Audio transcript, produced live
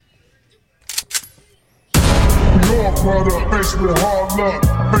Your product, faced with hard luck.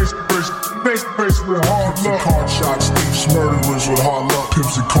 Faced with hard luck. Card shots, thieves, murderers with hard luck.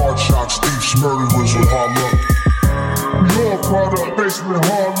 Pimps and card shots, thieves, murderers with hard luck. Your product, faced with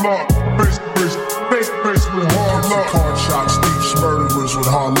hard luck. Faced with hard luck. Card shots, thieves, murderers with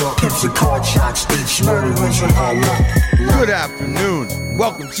hard luck. Pimps and card shots, thieves, murderers with hard luck. Good afternoon.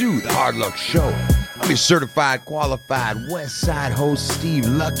 Welcome to the Hard Luck Show. I'm your certified, qualified West Side host, Steve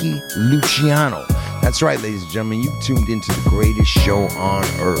Lucky Luciano. That's right, ladies and gentlemen. You've tuned into the greatest show on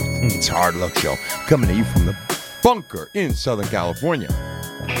earth. It's Hard Luck Show, coming to you from the bunker in Southern California.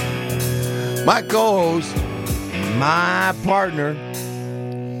 My co-host, my partner,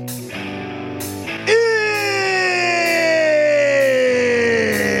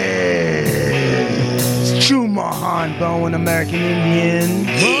 is Chumahan Bowen, American Indian.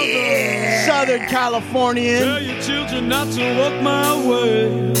 Southern Californian. Tell your children not to walk my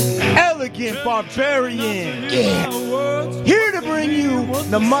way. Elegant barbarian. Yeah. Here to bring you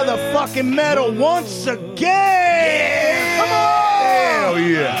the motherfucking metal once again. Come on. Hell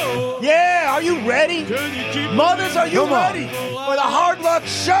yeah. Yeah, are you ready? Mothers, are you ready for the Hard Luck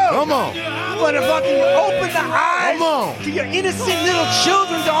Show? Come on. I'm going to fucking open the eyes to your innocent little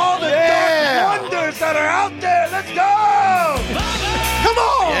children, to all the dark wonders that are out there. Let's go. Come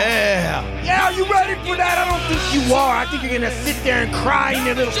on! Yeah! Yeah, are you ready for that? I don't think you are. I think you're gonna sit there and cry in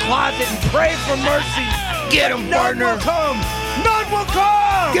your little closet and pray for mercy. Get him, partner! None will come! None will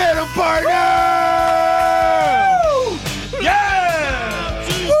come! Get him, partner! Woo! Yeah!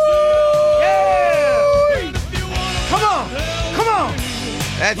 Woo! Yeah! Come on! Come on!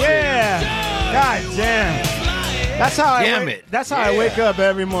 That's it. God damn. That's how I wake up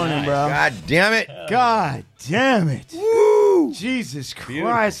every morning, bro. God damn it. God damn it. Woo! Jesus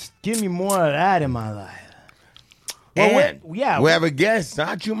Christ. Give me more of that in my life. Well, we have a guest,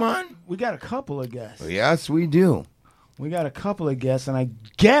 huh, Chuman? We got a couple of guests. Yes, we do. We got a couple of guests, and I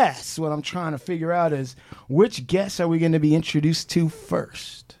guess what I'm trying to figure out is which guests are we going to be introduced to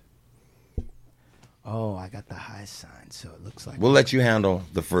first? Oh, I got the high sign, so it looks like... We'll let you handle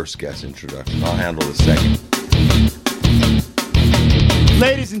the first guest introduction. I'll handle the second.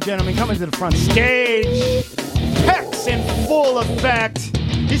 Ladies and gentlemen, coming to the front stage, pecs in full effect.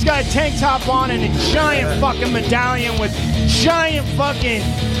 He's got a tank top on and a giant fucking medallion with giant fucking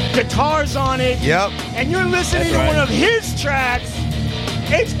guitars on it. Yep. And you're listening to one of his tracks.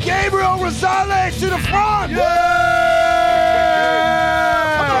 It's Gabriel Rosales to the front. Yeah!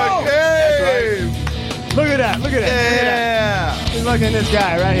 Come on. Gabe. Look at that. Look at that. Yeah. Look at this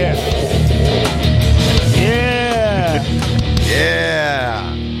guy right here. Yeah. Yeah.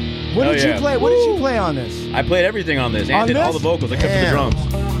 What did you play? What did you play on this? I played everything on this. And did all the vocals except for the drums.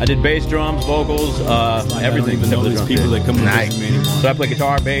 I did bass, drums, vocals, everything except for the drums. People that come to visit me anymore. So I play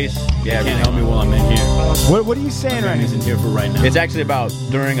guitar, bass. Yeah, can't help me while I'm in here. What are you saying right now? Isn't here for right now. It's actually about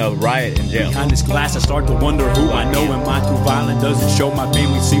during a riot in jail. Behind this glass, I start to wonder who I know. Am I too violent? Does it show my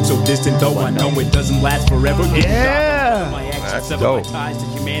family seems so distant? Though I know it doesn't last forever. Yeah. My actions sever my ties to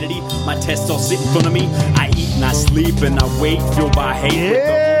humanity. My tests all sit in front of me. I eat and I sleep and I wait, fueled by hate.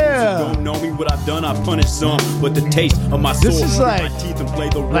 Yeah. Don't know me, what I've done, I've punished some. But the taste of my soul, this is like, my teeth and play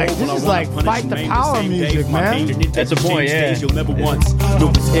the role. This is like Fight the Power music, man. That's the point, yeah. You'll never once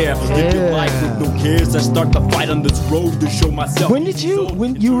know this air. Live your life with no cares. I start the fight on this road to show myself. When did you,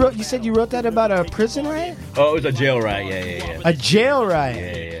 you said you wrote that about a prison riot? Oh, it was a jail riot, yeah. A jail riot?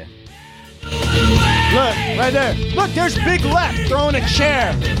 Yeah. Look, right there. Look, there's Big Left throwing a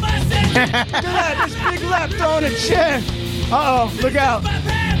chair. Look at that, there's Big Left throwing a chair. Uh-oh, look out.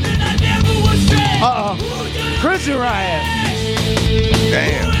 Uh-oh. Prison riot.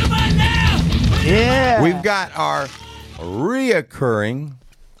 Damn. Yeah. We've got our reoccurring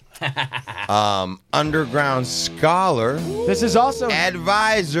underground scholar. This is also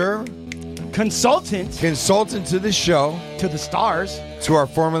advisor. Consultant to the show. To the stars. To our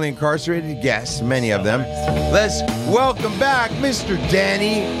formerly incarcerated guests, many of them. Let's welcome back Mr.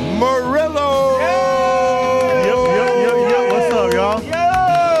 Danny Murillo. Yep. What's up, y'all? Yo.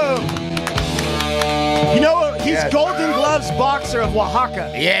 You know, he's Golden Gloves boxer of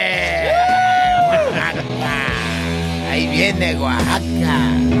Oaxaca. Yeah. Oaxaca. Ahí viene Oaxaca.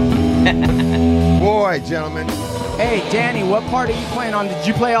 Boy, gentlemen. Hey, Danny, what part are you playing on? Did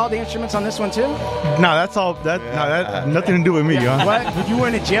you play all the instruments on this one too? No, that's all. That nothing to do with me, y'all. What? You were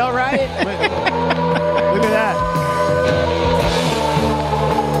in a jail riot? Look at that.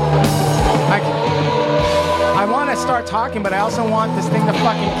 I want to start talking, but I also want this thing to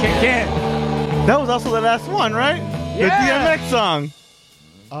fucking kick in. That was also the last one, right? Yeah. The DMX song.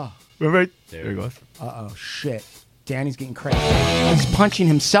 Oh. Remember? There it goes. Uh-oh, shit. Danny's getting crazy. He's punching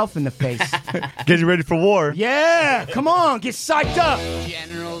himself in the face. Getting ready for war. Yeah, come on, get psyched up.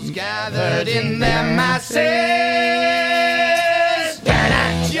 Generals gathered in their masses,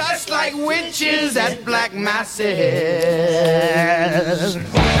 just like witches at black masses.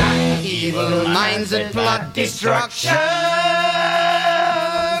 Evil minds that plot destruction,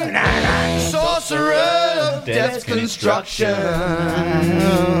 sorcerer of death's construction.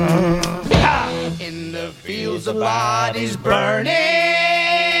 In the fields of bodies burning,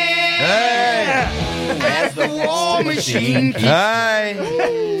 as the war machine keeps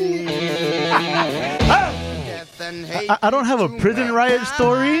I don't have a prison riot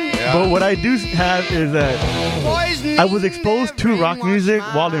story, but what I do have is that I was exposed to rock music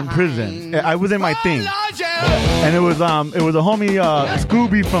while in prison. I was in my thing, and it was a homie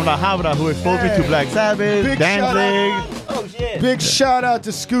Scooby from La Habra who exposed me to Black Sabbath, Danzig. Big shout out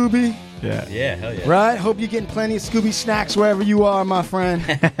to Scooby. Yeah, hell yeah. Right? Hope you're getting plenty of Scooby snacks wherever you are, my friend.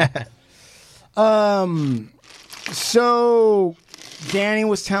 So Danny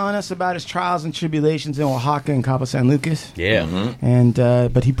was telling us about his trials and tribulations in Oaxaca and Cabo San Lucas. Yeah. Mm-hmm. And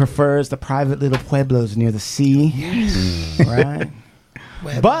but he prefers the private little pueblos near the sea. Yes. Right?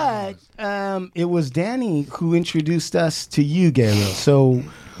 But it was Danny who introduced us to you, Gabriel. So,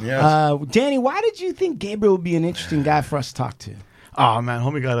 Danny, why did you think Gabriel would be an interesting guy for us to talk to? Oh man,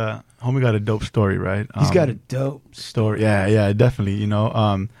 homie got a dope story, right? He's got a dope story. Yeah, definitely. You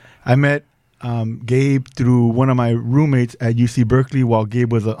know, I met Gabe through one of my roommates at UC Berkeley while Gabe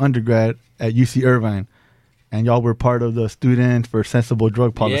was an undergrad at UC Irvine, and y'all were part of the Students for Sensible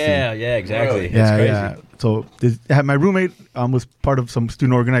Drug Policy. Yeah, exactly. Really? Yeah. So my roommate was part of some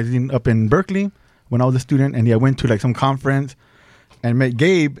student organizing up in Berkeley when I was a student, and I went to like some conference and met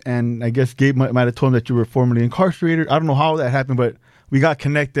Gabe, and I guess Gabe might have told him that you were formerly incarcerated. I don't know how that happened, but we got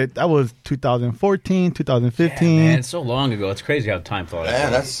connected. That was 2014, 2015. Yeah, man, it's so long ago. It's crazy how time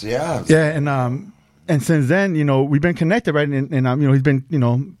flies. Yeah, and since then, you know, we've been connected, right? And you know, he's been, you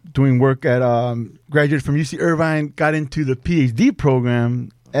know, doing work at graduated from UC Irvine, got into the PhD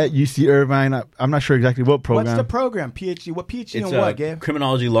program at UC Irvine. I'm not sure exactly what program. What's the program? PhD? What PhD It's in what, Gabe?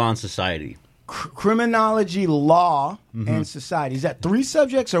 Criminology, Law, and Society. Criminology, Law, and Society. Is that 3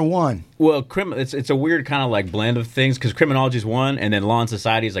 subjects or 1? Well, it's a weird kind of like blend of things because criminology is one, and then Law and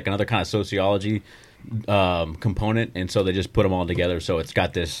Society is like another kind of sociology component, and so they just put them all together. So it's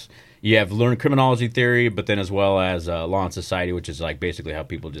got this. You have learned criminology theory, but then as well as Law and Society, which is like basically how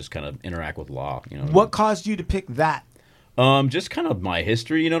people just kind of interact with law. You know, what caused you to pick that? Just kind of my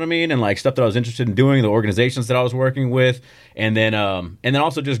history, you know what I mean, and like stuff that I was interested in doing, the organizations that I was working with, and then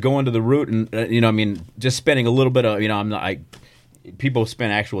also just going to the root and you know, I mean, just spending a little bit of, you know, people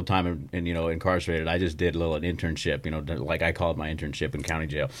spend actual time in you know, incarcerated. I just did a little internship, you know, like I called my internship in county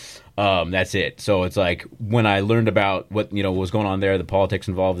jail. That's it. So it's like when I learned about what, you know, was going on there, the politics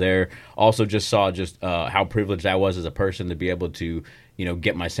involved there, also just saw how privileged I was as a person to be able to, you know,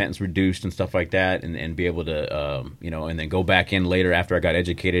 get my sentence reduced and stuff like that, and be able to, you know, and then go back in later after I got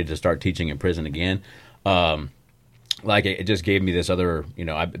educated to start teaching in prison again. Like it just gave me this other, you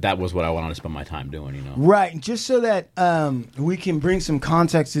know, that was what I wanted to spend my time doing, you know. Right, just so that we can bring some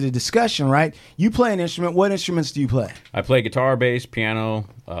context to the discussion, right? You play an instrument. What instruments do you play? I play guitar, bass, piano.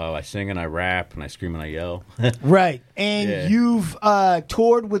 I sing and I rap and I scream and I yell. Right, and you've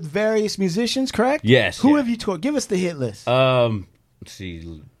toured with various musicians, correct? Yes. Who have you toured? Give us the hit list. Let's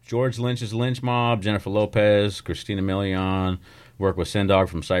see, George Lynch's Lynch Mob, Jennifer Lopez, Christina Milian, work with Sendog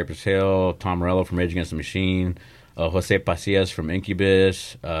from Cypress Hill, Tom Morello from Rage Against the Machine, Jose Pasillas from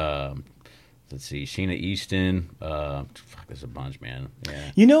Incubus, let's see, Sheena Easton, there's a bunch, man.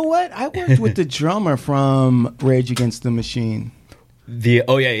 Yeah. You know what? I worked with the drummer from Rage Against the Machine.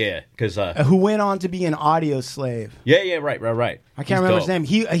 Because who went on to be an Audio Slave. Right. I can't remember his name.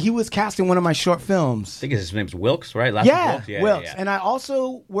 He was cast in one of my short films. I think his name's Wilkes, right? Wilkes. Yeah. And I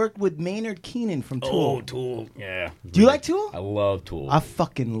also worked with Maynard Keenan from Tool. Oh, Tool. Yeah. Do you like Tool? I love Tool. I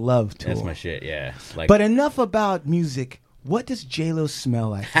fucking love Tool. That's my shit, yeah. But enough about music. What does J-Lo smell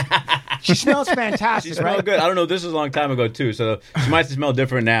like? She smells fantastic, she smells good. I don't know. This was a long time ago, too, so she might smell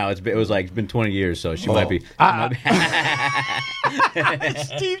different now. It's been 20 years, so she might be...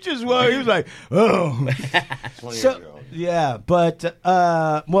 Steve just he was like, oh. Yeah, but,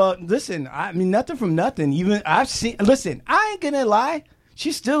 well, listen, I mean, nothing from nothing. Even listen, I ain't gonna lie.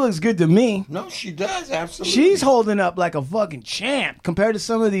 She still looks good to me. No, she does, absolutely. She's holding up like a fucking champ compared to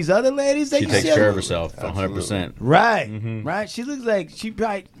some of these other ladies that she takes care of herself 100%. Right, right. She looks like she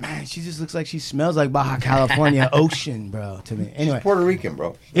just looks like she smells like Baja California ocean, bro, to me. Anyway. She's Puerto Rican,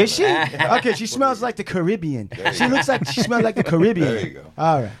 bro. Is she? Okay, she smells like the Caribbean. She looks like she smells like the Caribbean. There you go.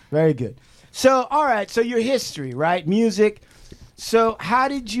 All right, very good. So, all right. So your history, right? Music. So where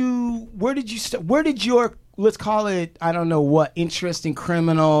did you start? Where did your, let's call it, I don't know what, interest in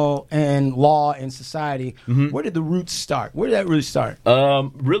criminal and law and society, where did the roots start? Where did that really start?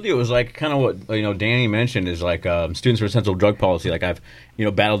 Really, it was like kind of what Danny mentioned is like Students for Sensible Drug Policy. Like I've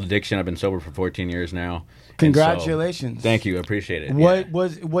battled addiction. I've been sober for 14 years now. Congratulations! So, thank you, I appreciate it.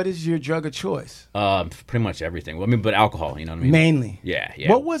 What is your drug of choice? Pretty much everything. Well, I mean, but alcohol. You know what I mean? Mainly. Yeah.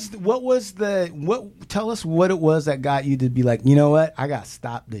 Tell us what it was that got you to be like, you know what, I gotta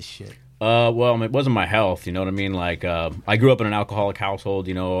stop this shit. Well, it wasn't my health, you know what I mean? Like, I grew up in an alcoholic household,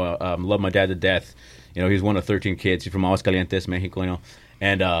 loved my dad to death. He's one of 13 kids. He's from Aguascalientes, Mexico,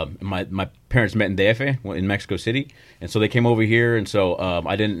 And my parents met in DF, in Mexico City. And so they came over here, and so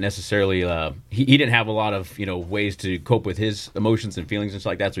I didn't necessarily, he didn't have a lot of, ways to cope with his emotions and feelings and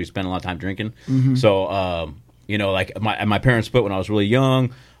stuff like that, so he spent a lot of time drinking. So, like, my parents split when I was really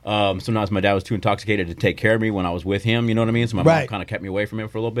young. Sometimes my dad was too intoxicated to take care of me when I was with him, you know what I mean? So my mom kind of kept me away from him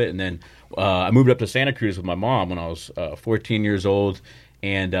for a little bit. And then I moved up to Santa Cruz with my mom when I was 14 years old.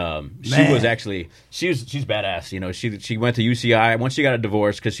 And she's badass. She went to UCI. Once she got a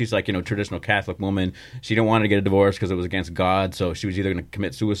divorce, because she's like, traditional Catholic woman, she didn't want to get a divorce because it was against God. So she was either going to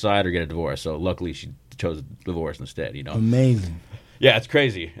commit suicide or get a divorce. So luckily she chose divorce instead, Amazing. Yeah, it's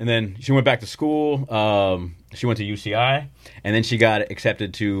crazy. And then she went back to school. She went to UCI, and then she got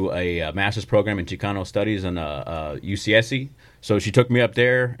accepted to a master's program in Chicano Studies in UCSC. So she took me up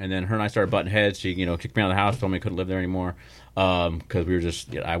there, and then her and I started butting heads. She, kicked me out of the house, told me I couldn't live there anymore because we were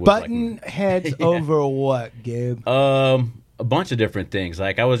just. I was button heads over what, Gabe? A bunch of different things.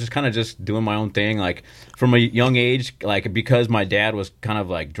 Like I was just kind of just doing my own thing. Like from a young age, like because my dad was kind of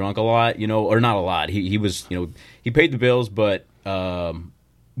like drunk a lot, or not a lot. He was, he paid the bills, but.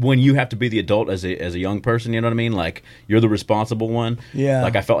 When you have to be the adult as a young person, you know what I mean? Like, you're the responsible one. Yeah.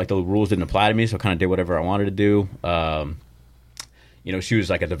 Like, I felt like the rules didn't apply to me, so I kind of did whatever I wanted to do. She was,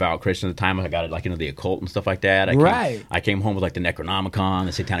 like, a devout Christian at the time. I got, like, into the occult and stuff like that. I came home with, like, the Necronomicon,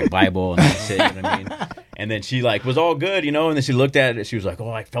 the Satanic Bible, and that's it, you know what I mean? And then she, like, was all good, and then she looked at it, and she was like,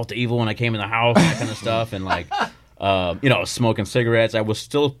 I felt the evil when I came in the house, and that kind of stuff, and, like... I was smoking cigarettes. I was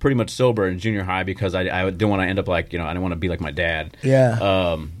still pretty much sober in junior high because I didn't want to end up like, I didn't want to be like my dad. Yeah.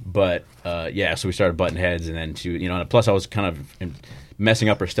 So we started butting heads, and then she, and plus I was kind of messing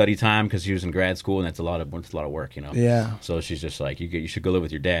up her study time because she was in grad school, and that's a lot of work, Yeah. So she's just like, you should go live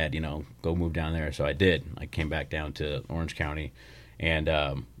with your dad, go move down there. So I did. I came back down to Orange County, and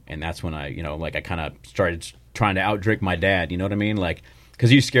that's when I, I kind of started trying to outdrink my dad. You know what I mean? Like. Because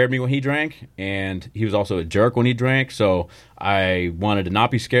he scared me when he drank, and he was also a jerk when he drank, so I wanted to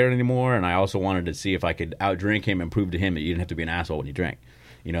not be scared anymore, and I also wanted to see if I could outdrink him and prove to him that you didn't have to be an asshole when you drank.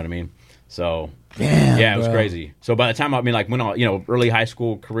 You know what I mean? So, it was crazy. So by the time when I, early high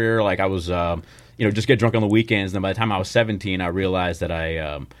school career, like I was, just get drunk on the weekends, and then by the time I was 17, I realized that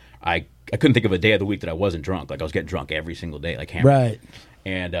I couldn't think of a day of the week that I wasn't drunk. Like I was getting drunk every single day, like hammered. Right.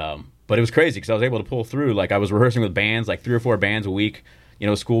 And, but it was crazy because I was able to pull through. Like I was rehearsing with bands, like 3 or 4 bands a week.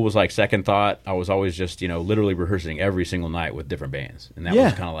 School was like second thought. I was always just, literally rehearsing every single night with different bands. And that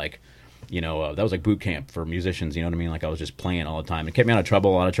was kind of like, that was like boot camp for musicians, you know what I mean? Like I was just playing all the time. It kept me out of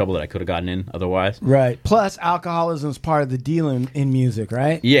trouble, a lot of trouble that I could have gotten in otherwise. Right. Plus, alcoholism is part of the deal in music,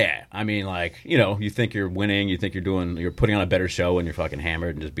 right? Yeah. I mean, like, you think you're winning, you think you're putting on a better show and you're fucking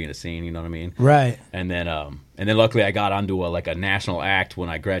hammered and just being a scene, you know what I mean? Right. And then luckily I got onto a national act when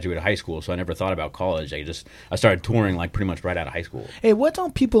I graduated high school, so I never thought about college. I started touring like pretty much right out of high school. Hey, what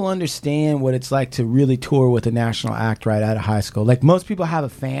don't people understand what it's like to really tour with a national act right out of high school? Like most people have a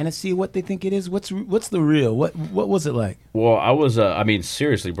fantasy of what they think it is. What's the real? What was it like? Well, I was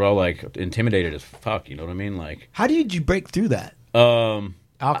seriously, bro, like intimidated as fuck, you know what I mean? Like how did you break through that?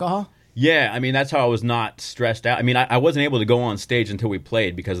 Alcohol? Yeah, I mean, that's how I was not stressed out. I mean, I wasn't able to go on stage until we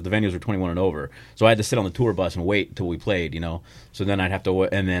played because the venues were 21 and over. So I had to sit on the tour bus and wait until we played, So then I'd have to,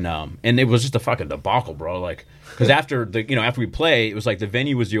 and then, and it was just a fucking debacle, bro. Like, because after we play, it was like the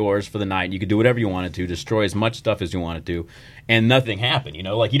venue was yours for the night. You could do whatever you wanted to, destroy as much stuff as you wanted to, and nothing happened,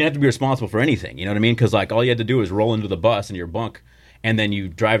 Like, you didn't have to be responsible for anything, you know what I mean? Because, like, all you had to do was roll into the bus in your bunk, and then you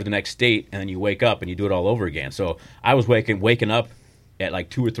drive to the next state, and then you wake up, and you do it all over again. So I was waking up at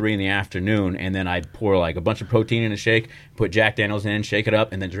like 2 or 3 in the afternoon, and then I'd pour like a bunch of protein in a shake, put Jack Daniels in, shake it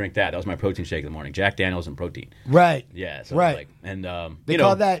up, and then drink that. That was my protein shake in the morning. Jack Daniels and protein. Right. Yeah. So right. Like, and they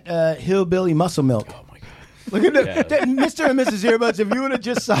call that hillbilly muscle milk. Oh my god. Look at Mr. and Mrs. Earbuds. If you would have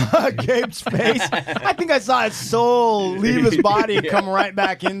just saw Gabe's face, I think I saw his soul leave his body and come right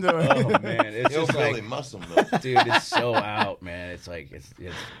back into it. Oh man, it's just really muscle though. dude, it's so out, man. It's like it's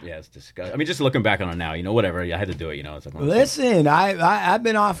disgusting. I mean, just looking back on it now, whatever. I had to do it. It's like listen, I've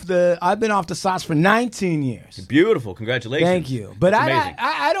been off the sauce for 19 years. Beautiful, congratulations. Thank you. But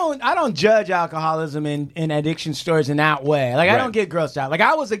I don't judge alcoholism and addiction stories in that way. Like I don't get grossed out. Like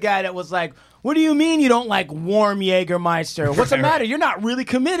I was a guy that was like, what do you mean you don't like warm Jägermeister? What's the matter? You're not really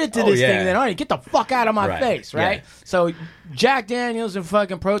committed to this thing then, are you? Get the fuck out of my face, right? Yeah. So Jack Daniels and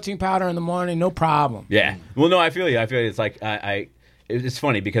fucking protein powder in the morning, no problem. Yeah. Well, no, I feel you. It's like it's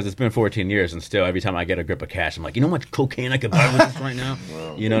funny because it's been 14 years and still every time I get a grip of cash, I'm like, you know how much cocaine I could buy with this right now?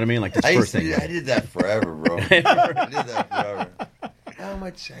 You know what I mean? Like this first thing. I did that forever, bro. I did that forever. How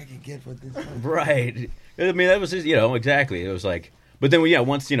much I could get for this one? Right. I mean, that was just, exactly. It was like, but then,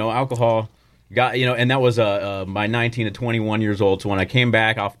 once, alcohol got, and that was my 19 to 21 years old. So when I came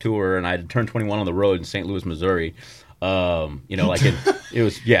back off tour and I had turned 21 on the road in St. Louis, Missouri, like it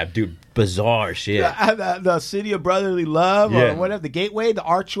was, dude, bizarre shit. The city of brotherly love or whatever, the gateway, the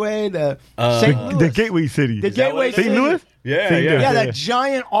archway, the St. Louis. The gateway city. The gateway city. St. Louis? Yeah, that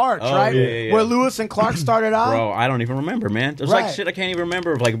giant arch, right? Yeah. Where Lewis and Clark started out. Bro, I don't even remember, man. There's like shit I can't even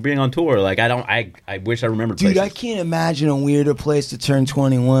remember of like being on tour. Like I wish I remembered places. Dude, I can't imagine a weirder place to turn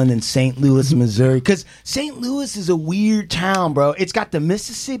 21 than St. Louis, Missouri. Because St. Louis is a weird town, bro. It's got the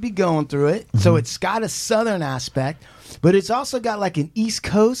Mississippi going through it, so it's got a southern aspect. But it's also got like an East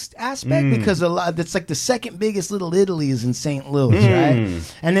Coast aspect because it's like the second biggest Little Italy is in St. Louis, right?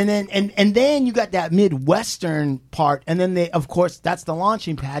 And then you got that Midwestern part, and then of course that's the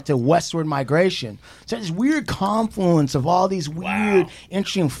launching pad to westward migration. So this weird confluence of all these weird,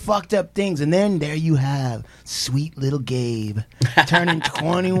 interesting, fucked up things, and then there you have sweet little Gabe turning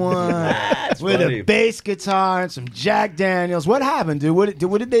 21 with a bass guitar and some Jack Daniels. What happened, dude?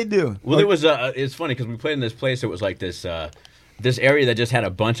 What did they do? Well, it was it's funny because we played in this place. It was like this area that just had a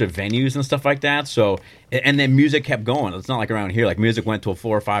bunch of venues and stuff like that. So, and then music kept going. It's not like around here. Like music went till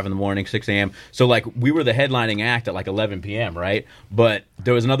 4 or 5 in the morning, 6 a.m. So like we were the headlining act at like 11 p.m. Right, but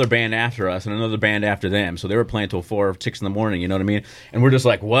there was another band after us and another band after them. So they were playing till 4 or 6 in the morning. You know what I mean? And we're just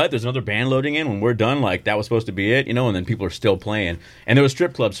like, what? There's another band loading in when we're done. Like that was supposed to be it, And then people are still playing. And there was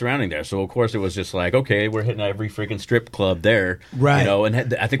strip clubs surrounding there. So of course it was just like, okay, we're hitting every freaking strip club there, right?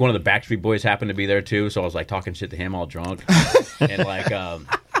 And I think one of the Backstreet Boys happened to be there too. So I was like talking shit to him all drunk. And like,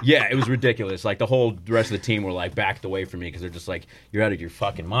 it was ridiculous. Like the whole rest of the team were like backed away from me because they're just like, "You're out of your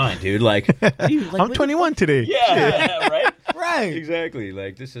fucking mind, dude!" Like, I'm 21 today. Yeah, right, right, exactly.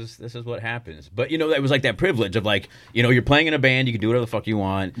 Like this is what happens. But it was like that privilege of like, you're playing in a band, you can do whatever the fuck you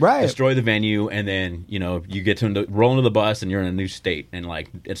want, right? Destroy the venue, and then you get to roll into the bus, and you're in a new state, and like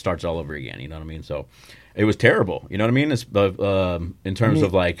it starts all over again. You know what I mean? So it was terrible. You know what I mean? It's, in terms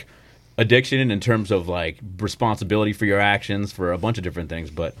of like addiction, in terms of like responsibility for your actions, for a bunch of different things,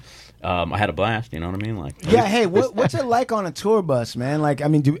 but I had a blast. You know what I mean? Like, hey, what's it like on a tour bus, man? Like, I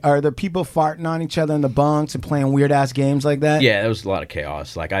mean, are there people farting on each other in the bunks and playing weird ass games like that? Yeah, there was a lot of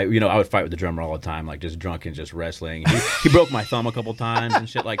chaos. Like I would fight with the drummer all the time, like just drunk and just wrestling. He broke my thumb a couple times and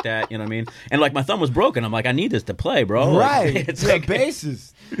shit like that. You know what I mean? And like my thumb was broken. I'm like, I need this to play, bro. Right? Like, it's like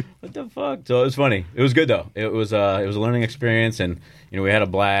bassist. What the fuck? So it was funny. It was good though. It was a learning experience, and we had a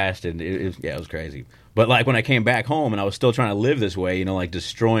blast, and it was crazy. But like when I came back home and I was still trying to live this way, like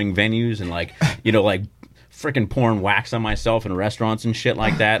destroying venues and like like freaking pouring wax on myself in restaurants and shit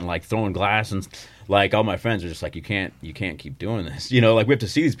like that, and like throwing glass, and like all my friends are just like, you can't keep doing this. Like we have to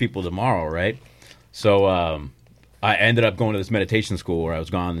see these people tomorrow, right? So I ended up going to this meditation school where I was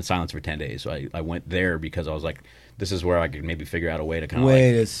gone in silence for 10 days. So I went there because I was like, this is where I could maybe figure out a way to kind of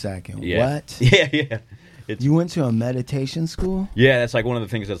wait a second. Yeah. What? Yeah. You went to a meditation school? Yeah, that's like one of the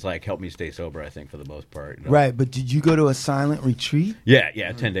things that's like helped me stay sober, I think, for the most part. Right, but did you go to a silent retreat? Yeah,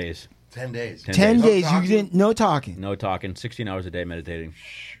 10 days. 10 days. 10 days. You didn't, no talking. No talking. 16 hours a day meditating.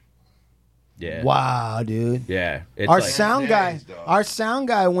 Yeah. Wow, dude. Yeah. Our sound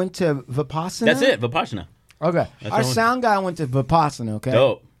guy went to Vipassana. That's it, Vipassana. Okay. Our sound guy went to Vipassana, okay?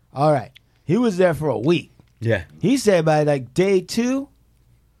 Dope. All right. He was there for a week. Yeah. He said by like day 2,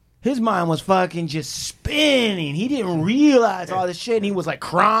 his mind was fucking just spinning. He didn't realize all this shit, and he was like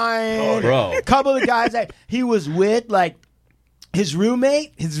crying. Bro. A couple of guys that he was with, like his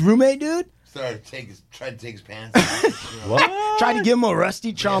roommate dude, Tried to take his pants off. What? Tried to give him a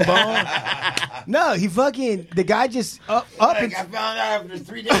rusty trombone. No, the guy just up. I found out after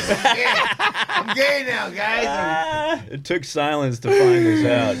 3 days I'm gay now, guys. It took silence to find this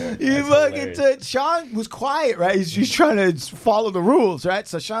out. Sean was quiet, right? He's trying to follow the rules, right?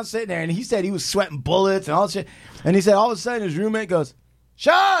 So Sean's sitting there, and he said he was sweating bullets and all this shit. And he said all of a sudden his roommate goes,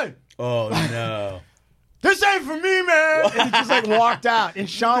 Sean! Oh, no. This ain't for me, man. And he just like walked out. And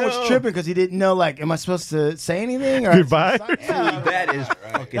Sean was tripping because he didn't know, like, am I supposed to say anything? Or Goodbye. Yeah. That is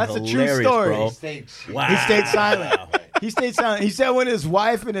fucking That's a hilarious, true story. bro. Wow. He stayed silent. He stayed silent. He said when his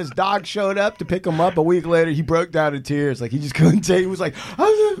wife and his dog showed up to pick him up a week later, he broke down in tears. Like, he just couldn't take it. He was like,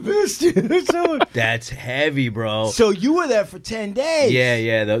 I just missed you. That's heavy, bro. So you were there for 10 days.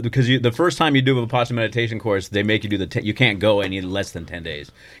 Yeah. Because the first time you do a Vipassana meditation course, they make you do you can't go any less than 10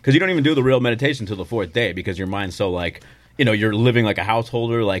 days. Because you don't even do the real meditation until the 4th day because your mind's so, like, you're living like a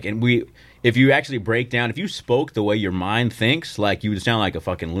householder. Like, and if you actually break down, if you spoke the way your mind thinks, like, you would sound like a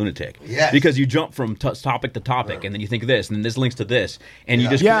fucking lunatic. Yes. Because you jump from topic to topic, and then you think this, and then this links to this, and you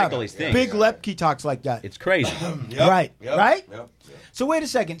just connect all these things. Big Lepke talks like that. It's crazy. Right? Yep. So wait a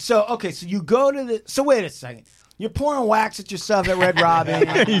second. So you go to the. So wait a second. You're pouring wax at yourself at Red Robin.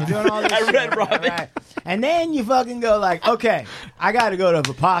 You're doing all this shit, Red Robin. right? And then you fucking go like, okay, I got to go to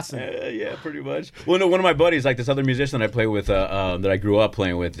Vipassana. Yeah, pretty much. Well, no, one of my buddies, like this other musician that I play with, that I grew up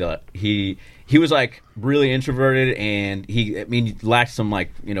playing with, he was like really introverted, and he lacked some,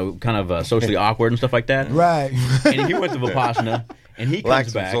 like, kind of socially awkward and stuff like that. Right. And he went to Vipassana. And he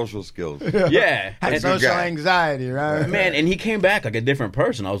comes back. Social skills. Yeah. Had social anxiety, right? Man, and he came back like a different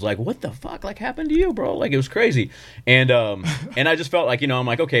person. I was like, what the fuck happened to you, bro? Like, it was crazy. And I just felt like, I'm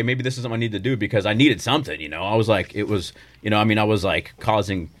like, okay, maybe this is something I need to do because I needed something, I was like, it was, I was like I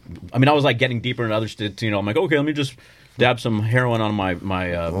was like getting deeper into other shit, I'm like, okay, let me just dab some heroin on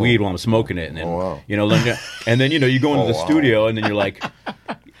my weed while I'm smoking it. And then, and then, you go into the studio and then you're like,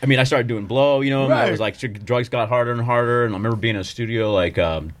 I started doing blow, and right. I was like, drugs got harder and harder. And I remember being in a studio, like,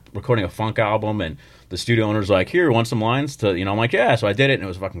 recording a funk album, and the studio owner's like, here, want some lines to, I'm like, yeah. So I did it, and it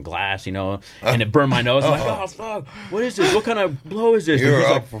was fucking glass, and it burned my nose. I'm like, oh, fuck, what is this? What kind of blow is this? You were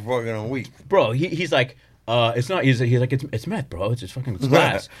up like, for fucking a week. Bro, he's like, it's not, he's like, it's meth, bro. It's just fucking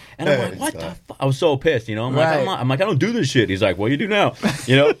glass. And I'm like, what the fuck? I was so pissed, I'm right. like, I'm like, I don't do this shit. He's like, well, you do now,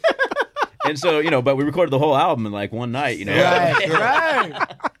 And so, but we recorded the whole album in like one night,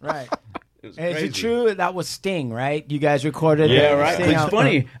 Right. Is it true that was Sting, right? You guys recorded right. Sting It's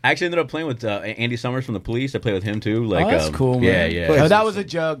funny. I actually ended up playing with Andy Summers from The Police. I played with him too. Like, that's cool, man. Yeah. No, that was a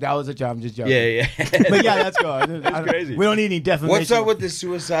joke. I'm just joking. Yeah. But yeah, that's cool. That's crazy. We don't need any defamation. What's up with the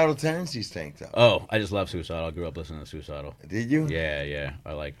suicidal tendencies thing, though? Oh, I just love Suicidal. I grew up listening to Suicidal. Did you? Yeah.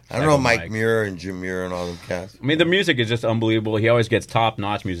 I don't know Mike Muir and Jim Muir and all them cats. The music is just unbelievable. He always gets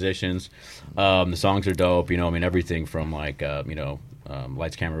top-notch musicians. The songs are dope. Everything from like,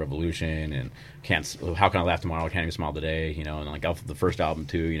 Lights, Camera, Revolution, and How Can I Laugh Tomorrow? I Can't Even Smile Today. And like off the first album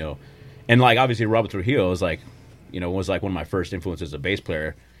too. And like obviously Robert Trujillo was like, was like one of my first influences as a bass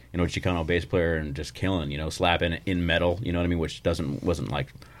player. Chicano bass player and just killing. Slapping in metal. You know what I mean? Which wasn't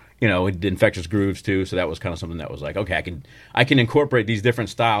like. It did Infectious Grooves too. So that was kind of something that was like, okay, I can incorporate these different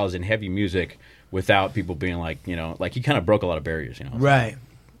styles in heavy music without people being like, like he kind of broke a lot of barriers. Right.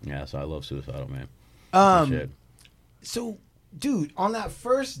 Yeah. So I love Suicidal, man. Shit. So. Dude, on that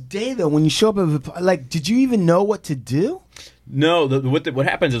first day though, when you show up at like, did you even know what to do? No, what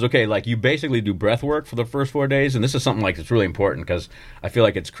happens is, okay, like you basically do breath work for the first 4 days, and this is something like that's really important because I feel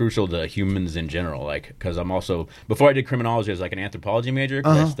like it's crucial to humans in general. Like, because I'm also, before I did criminology, I was like an anthropology major.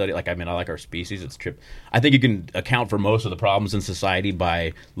 Cause I study, I like our species. I think you can account for most of the problems in society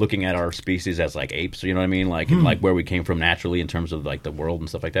by looking at our species as like apes. You know what I mean? Like, and like where we came from naturally in terms of like the world and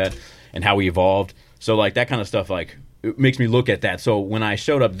stuff like that, and how we evolved. So like that kind of stuff, like. It makes me look at that. So when I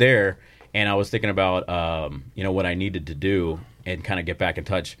showed up there and I was thinking about, what I needed to do and kind of get back in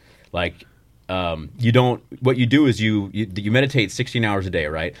touch, like, what you do is you meditate 16 hours a day,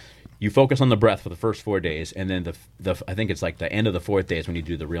 right? You focus on the breath for the first 4 days, and then I think it's like the end of the 4th day is when you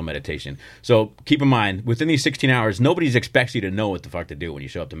do the real meditation. So keep in mind, within these 16 hours, nobody expects you to know what the fuck to do when you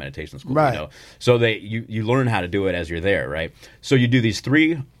show up to meditation school. Right. So you learn how to do it as you're there, right? So you do these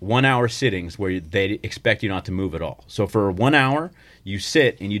 3 1-hour sittings where they expect you not to move at all. So for 1 hour, you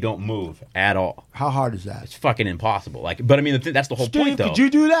sit and you don't move at all. How hard is that? It's fucking impossible. Like, but that's the whole point, though. Could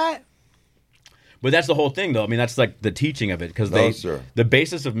you do that? But that's the whole thing, though. That's like the teaching of it, because the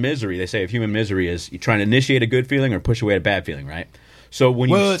basis of misery, they say, of human misery is you trying to initiate a good feeling or push away a bad feeling, right? So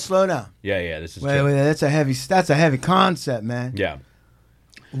when wait, slow down. Yeah, this is wait, that's a heavy concept, man. Yeah.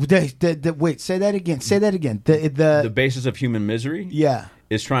 Wait, say that again. Say that again. The basis of human misery. Yeah.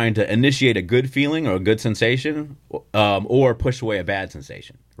 Is trying to initiate a good feeling or a good sensation, or push away a bad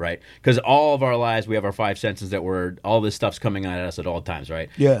sensation, right? Because all of our lives, we have our five senses that all this stuff's coming at us at all times, right?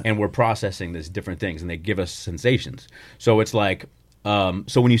 Yeah. And we're processing these different things, and they give us sensations. So it's like,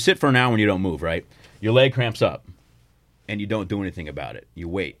 so when you sit for an hour and you don't move, right? Your leg cramps up, and you don't do anything about it. You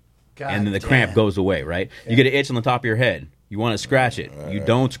wait. And then the cramp goes away, right? Yeah. You get an itch on the top of your head. You want to scratch it. You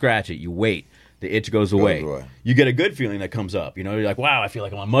don't scratch it. You wait. The itch goes away. You get a good feeling that comes up. You know, you're like, wow, I feel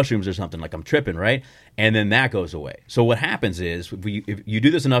like I'm on mushrooms or something, like I'm tripping, right? And then that goes away. So what happens is, if you do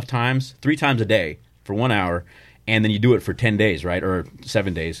this enough times, 3 times a day for 1 hour, and then you do it for 10 days, right, or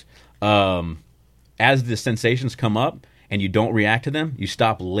 7 days, as the sensations come up and you don't react to them, you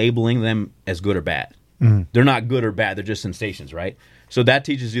stop labeling them as good or bad. Mm-hmm. They're not good or bad. They're just sensations, right? So that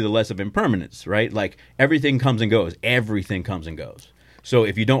teaches you the lesson of impermanence, right? Like, everything comes and goes. Everything comes and goes. So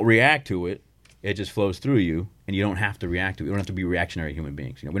if you don't react to it, it just flows through you, and you don't have to react to it. You don't have to be reactionary human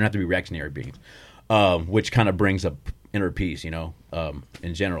beings. You know, we don't have to be reactionary beings, which kind of brings up inner peace, you know,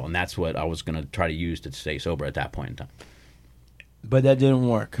 in general. And that's what I was going to try to use to stay sober at that point in time. But that didn't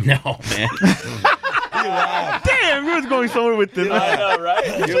work. No, man. Damn, you was going somewhere with this. I know,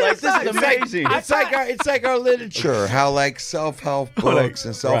 right? You're like, this is amazing. It's like our literature, how like self-help books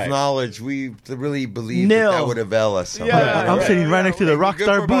and self-knowledge, we really believe that would avail us. I'm sitting right next to the rock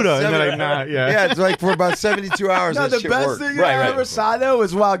star Buddha, and they're like, nah, yeah, it's like for about 72 hours. No, that the shit best worked. thing I ever saw though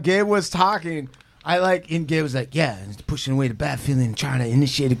was while Gabe was talking. And Gabe was like, yeah, and pushing away the bad feeling and trying to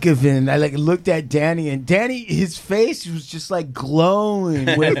initiate a good feeling. And I looked at Danny, and Danny, his face was just like glowing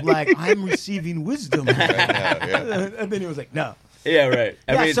with like, I'm receiving wisdom. And then he was like, no. Yeah, right.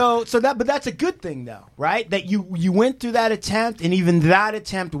 I mean, but that's a good thing though, right? That you went through that attempt, and even that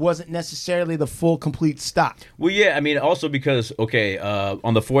attempt wasn't necessarily the full, complete stop. Well, yeah, I mean, also because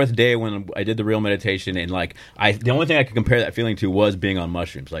on the 4th day when I did the real meditation, and like the only thing I could compare that feeling to was being on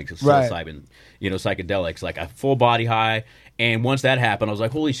mushrooms, like psilocybin, psychedelics, like a full body high. And once that happened, I was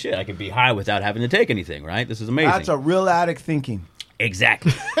like, holy shit, I could be high without having to take anything, right? This is amazing. That's a real addict thinking.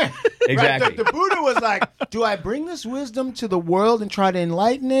 Exactly. Exactly. Right? The Buddha was like, do I bring this wisdom to the world and try to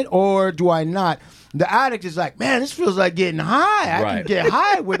enlighten it, or do I not? The addict is like, man, this feels like getting high. I can get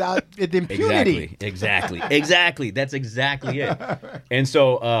high without impunity. Exactly. That's exactly it. And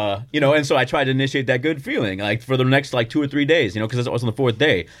so, and so I tried to initiate that good feeling, like for the next like 2 or 3 days, because it was on the 4th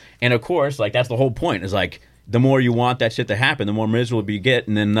day. And of course, like that's the whole point. Is like, the more you want that shit to happen, the more miserable you get,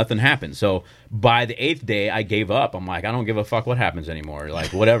 and then nothing happens. So by the 8th day, I gave up. I'm like, I don't give a fuck what happens anymore.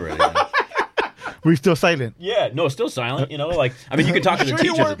 Like, whatever. We're still silent. Yeah, no, still silent. Like, I mean, you can talk to the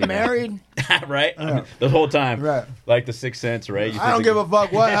teachers. You weren't married, right? I mean, the whole time, right? Like the Sixth Sense, right? I don't give a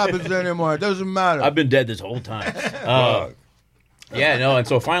fuck what happens anymore. It doesn't matter. I've been dead this whole time. Yeah, no, and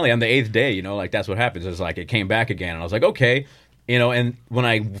so finally on the 8th day, like that's what happens. It's like it came back again, and I was like, okay. And when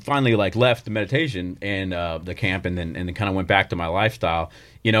I finally like left the meditation and the camp, and then kind of went back to my lifestyle,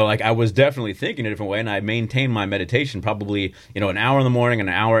 like I was definitely thinking a different way, and I maintained my meditation probably an hour in the morning and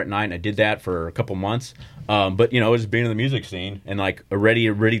an hour at night, and I did that for a couple months. But just being in the music scene and like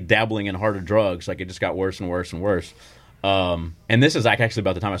already dabbling in harder drugs, like it just got worse and worse and worse. And this is like actually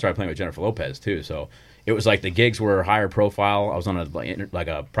about the time I started playing with Jennifer Lopez too. So it was like the gigs were higher profile. I was on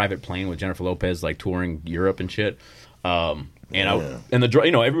a private plane with Jennifer Lopez, like touring Europe and shit. And the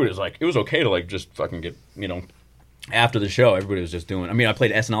everybody was like, it was okay to like just fucking get, after the show, everybody was just doing. I mean, I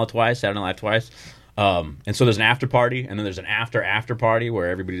played SNL twice, Saturday Night Live twice, and so there's an after party, and then there's an after party where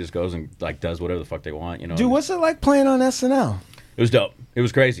everybody just goes and like does whatever the fuck they want, Dude, what's it like playing on SNL? It was dope. It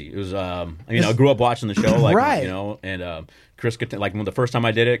was crazy. It was, I grew up watching the show, like, right. And Chris Kattan, like when the first time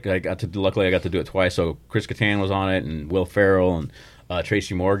I did it, luckily I got to do it twice. So Chris Kattan was on it, and Will Ferrell, and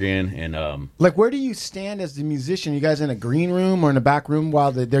Tracy Morgan, and like, where do you stand as the musician? You guys in a green room or in a back room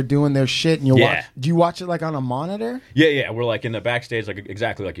while they're doing their shit, and watch? Do you watch it like on a monitor? Yeah. We're like in the backstage, like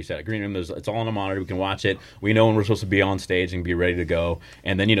exactly like you said, a green room. It's all on a monitor. We can watch it. We know when we're supposed to be on stage and be ready to go.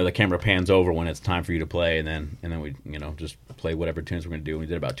 And then the camera pans over when it's time for you to play, and then we just play whatever tunes we're gonna do. We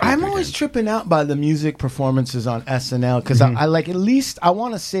did about 2 or 3 I'm always tunes. tripping out by the music performances on SNL because I like I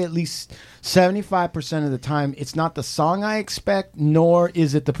want to say at least 75% of the time, it's not the song I expect, nor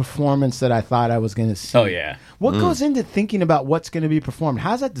is it the performance that I thought I was going to see. Oh, yeah. What goes into thinking about what's going to be performed?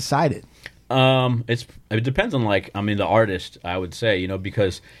 How's that decided? It depends on the artist, I would say,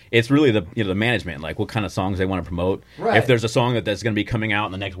 because it's really the management, like what kind of songs they want to promote. Right. If there's a song that's going to be coming out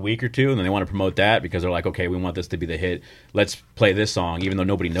in the next week or two, and then they want to promote that because they're like, okay, we want this to be the hit. Let's play this song, even though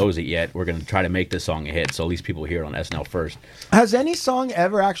nobody knows it yet. We're going to try to make this song a hit, so at least people hear it on SNL first. Has any song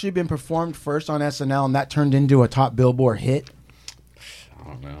ever actually been performed first on SNL and that turned into a top Billboard hit? I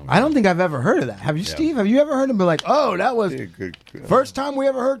don't know. I don't think I've ever heard of that. Have you, Steve? Have you ever heard him be like, "Oh, that was first time we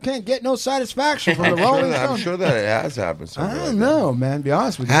ever heard can't get no satisfaction from the Rolling Stones"? I'm sure that it has happened. I don't know, man. To be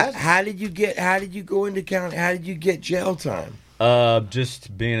honest with you. How did you go into county? How did you get jail time?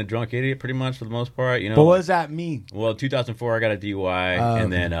 Just being a drunk idiot, pretty much for the most part. You know. But what does that mean? Well, 2004, I got a DUI,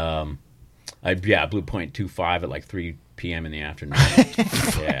 and then I blew .25 at like 3 p.m. in the afternoon.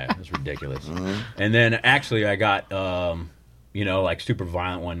 Yeah, it was ridiculous. And then actually, I got like super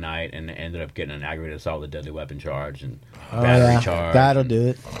violent one night, and ended up getting an aggravated assault with a deadly weapon charge and battery charge. That'll do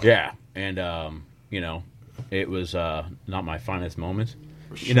it. Yeah, and it was not my finest moments.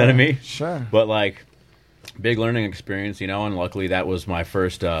 You know what I mean? Sure. But like. Big learning experience, and luckily that was my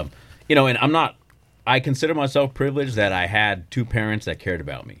first, and I consider myself privileged that I had two parents that cared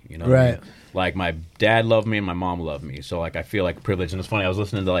about me, what I mean? Like my dad loved me and my mom loved me, so like I feel like privileged. And it's funny, I was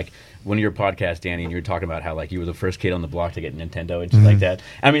listening to like one of your podcasts, Danny, and you were talking about how like you were the first kid on the block to get Nintendo and shit like that.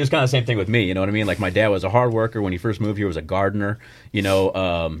 I mean, it's kind of the same thing with me, you know what I mean? Like my dad was a hard worker when he first moved here, was a gardener,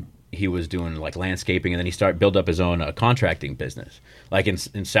 he was doing like landscaping, and then he built up his own contracting business, like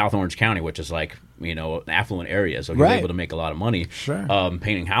in South Orange County, which is like an affluent area. So he was able to make a lot of money,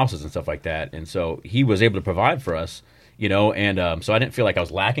 painting houses and stuff like that. And so he was able to provide for us, And so I didn't feel like I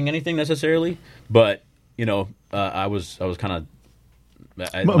was lacking anything necessarily, but I was kind of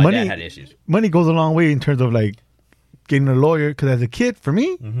my dad had issues. Money goes a long way in terms of like getting a lawyer. Because as a kid, for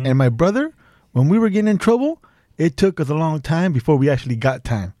me and my brother, when we were getting in trouble, it took us a long time before we actually got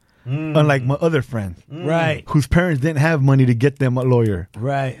time. Unlike my other friends, whose parents didn't have money to get them a lawyer.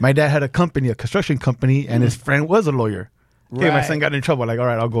 My dad had a construction company, and his friend was a lawyer. Hey, my son got in trouble. Like, all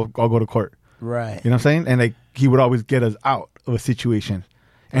right, I'll go to court. You know what I'm saying? And like he would always get us out of a situation,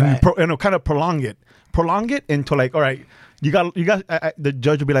 and kind of prolong it until like, all right, you got. The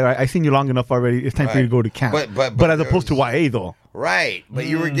judge would be like, all right, I seen you long enough already. It's time for you to go to camp. But as opposed to YA though. Right, but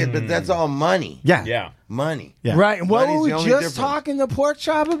you were but that's all money. Yeah. Money. Yeah. Right. And what Money's were the we only just difference. talking to Pork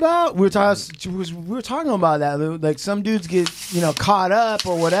Chop about? We were talking about that. Like some dudes get caught up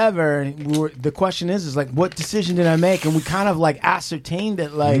or whatever. And the question is like, what decision did I make? And we kind of like ascertained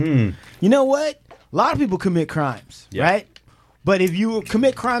that like, you know what? A lot of people commit crimes, right? But if you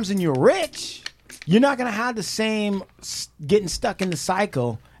commit crimes and you're rich, you're not going to have the same getting stuck in the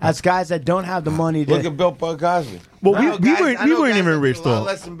cycle as guys that don't have the money to... Look at Bill Cosby. Well, we weren't even rich, A though. lot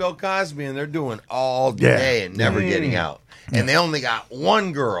less than Bill Cosby, and they're doing all day and never getting out. And they only got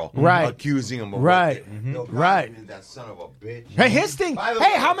one girl accusing him of Bill Cosby is that son of a bitch. Hey, his thing... By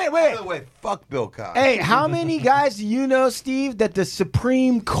the way, fuck Bill Cosby. Hey, how many guys do you know, Steve, that the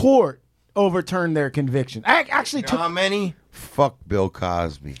Supreme Court overturned their conviction? Actually, how many? Fuck Bill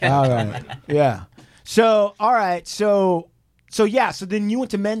Cosby. All right. Yeah. So, all right. So then you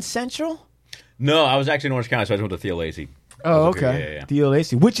went to Men's Central? No, I was actually in Orange County, so I just went to Theo Lacey. Oh, okay. Yeah. Theo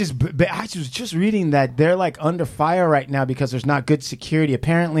Lacey, which is, I was just reading that they're like under fire right now because there's not good security.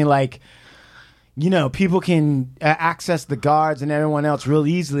 Apparently, like, people can access the guards and everyone else real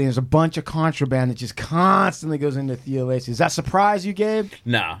easily. There's a bunch of contraband that just constantly goes into Theo Lacey. Does that surprise you, Gabe?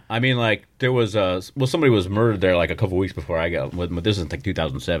 Nah. I mean, like, there was, somebody was murdered there like a couple weeks before I got, this is like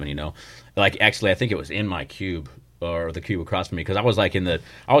 2007, Like, actually, I think it was in my cube. Or the cube across from me, because I was like I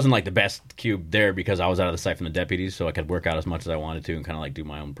wasn't like the best cube there because I was out of the sight from the deputies, so I could work out as much as I wanted to and kind of like do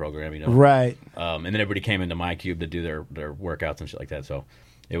my own program, Right. And then everybody came into my cube to do their workouts and shit like that. So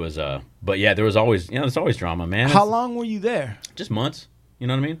it was, but yeah, there was always, there's always drama, man. How long were you there? Just months. You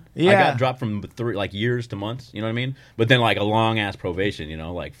know what I mean? Yeah. I got dropped from years to months. You know what I mean? But then like a long ass probation.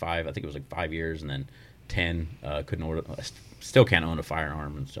 Like 5. I think it was like 5 years, and then 10. Still can't own a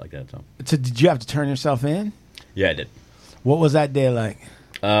firearm and stuff like that. So did you have to turn yourself in? Yeah, I did. What was that day like?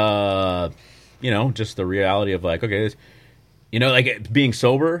 Just the reality of like, okay, like being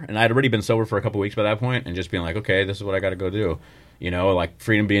sober, and I'd already been sober for a couple weeks by that point, and just being like, okay, this is what I got to go do. Like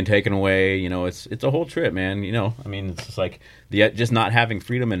freedom being taken away. It's a whole trip, man. I mean, it's just like just not having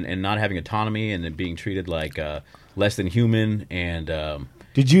freedom and not having autonomy, and then being treated like less than human. And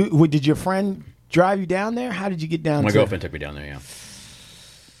did your friend drive you down there? How did you get down? My girlfriend took me down there. Yeah.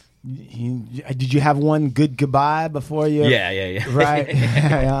 Did you have one good goodbye before you? Yeah. Right.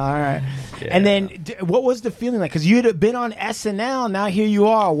 All right. Yeah. And then, what was the feeling like? Because you had been on SNL, now here you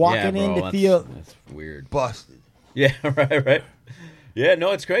are walking into Theo. That's weird. Busted. Yeah. Right. Yeah.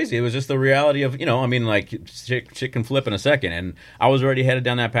 No, it's crazy. It was just the reality of I mean, like shit can flip in a second, and I was already headed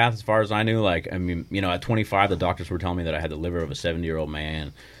down that path as far as I knew. Like, I mean, at 25, the doctors were telling me that I had the liver of a 70-year-old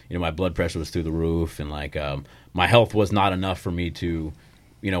man. My blood pressure was through the roof, and like my health was not enough for me to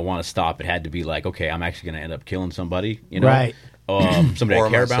want to stop, it had to be like, okay, I'm actually going to end up killing somebody, you know, right? Somebody Or I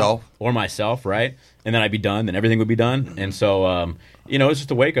care myself. about, or myself, right? And then I'd be done, then everything would be done. And so, it's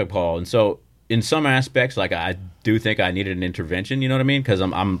just a wake up call. And so, in some aspects, like I do think I needed an intervention. You know what I mean? Because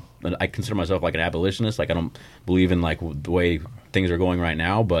I consider myself like an abolitionist. Like I don't believe in like the way things are going right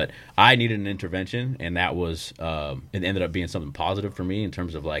now, but I needed an intervention, and that was it ended up being something positive for me in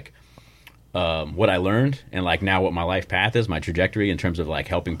terms of like what I learned and like now what my life path is, my trajectory in terms of like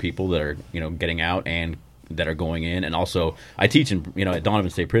helping people that are getting out and that are going in, and also I teach in at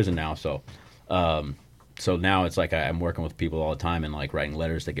Donovan State Prison now, so. So now it's like I'm working with people all the time and like writing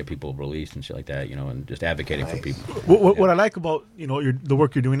letters that get people released and shit like that, and just advocating for people. What I like about the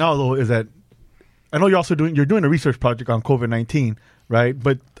work you're doing now though is that I know you're doing a research project on COVID-19, right?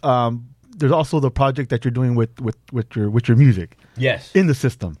 But there's also the project that you're doing with your music. Yes. In the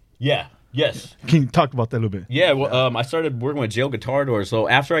system. Yeah. Yes. Can you talk about that a little bit? Yeah, well, I started working with Jail Guitar Doors. So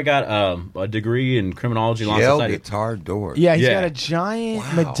after I got a degree in criminology, Jail Guitar Doors. Yeah, he's got a giant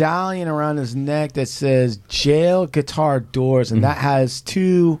medallion around his neck that says Jail Guitar Doors, and that has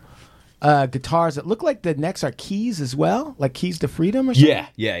two guitars that look like the necks are keys as well, like keys to freedom or something.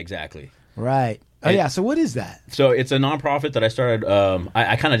 Yeah, exactly. Right. Oh, yeah. So what is that? So it's a nonprofit that I started.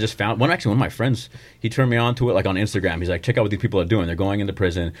 I kind of just found one of my friends. He turned me on to it, like on Instagram. He's like, check out what these people are doing. They're going into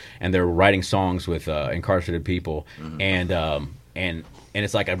prison and they're writing songs with incarcerated people, and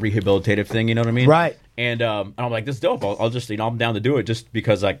it's like a rehabilitative thing. You know what I mean? Right. And I'm like, this is dope. I'll just I'm down to do it just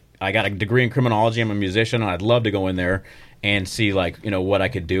because I got a degree in criminology. I'm a musician, and I'd love to go in there and see like what I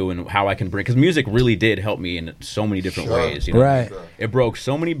could do and how I can bring, because music really did help me in so many different ways. Right. It broke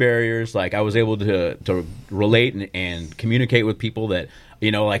so many barriers. Like I was able to relate and communicate with people that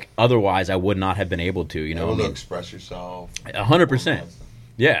like otherwise I would not have been able to. Able to express yourself. 100%.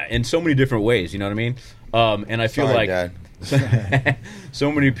 Yeah, in so many different ways. You know what I mean? And I feel Sorry, like Dad.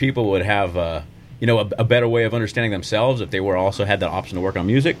 so many people would have a better way of understanding themselves if they were also had that option to work on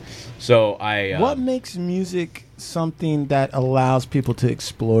music. So what makes music something that allows people to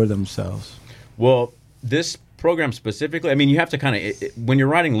explore themselves? Well, this program specifically, I mean, you have to kind of when you're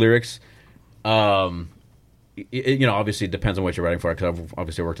writing lyrics, obviously it depends on what you're writing for. Because I've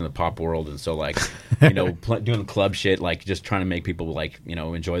obviously worked in the pop world, and so like doing club shit, like just trying to make people like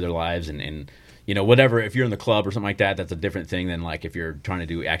enjoy their lives and whatever. If you're in the club or something like that, that's a different thing than like if you're trying to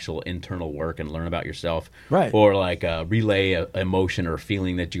do actual internal work and learn about yourself, right? Or like relay a emotion or a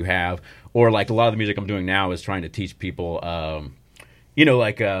feeling that you have, or like a lot of the music I'm doing now is trying to teach people,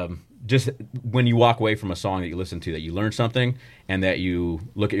 just when you walk away from a song that you listen to, that you learn something and that you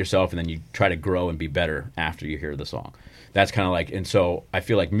look at yourself and then you try to grow and be better after you hear the song. That's kind of like, and so I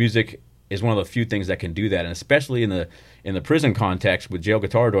feel like music is one of the few things that can do that, and especially in the prison context with Jail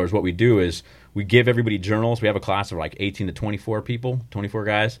Guitar Doors, what we do is we give everybody journals. We have a class of like 18 to 24 people, 24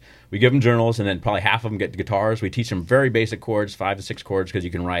 guys. We give them journals, and then probably half of them get guitars. We teach them very basic chords, 5 to 6 chords, because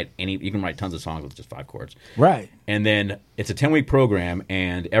you can write tons of songs with just 5 chords. Right. And then it's a 10-week program,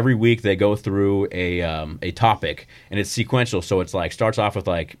 and every week they go through a topic, and it's sequential. So it's like starts off with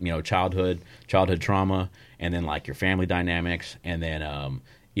like childhood trauma, and then like your family dynamics, and then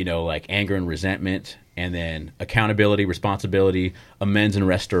like anger and resentment, and then accountability, responsibility, amends and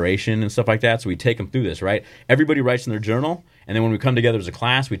restoration, and stuff like that. So we take them through this, right? Everybody writes in their journal, and then when we come together as a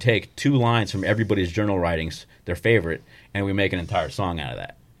class, we take 2 lines from everybody's journal writings, their favorite, and we make an entire song out of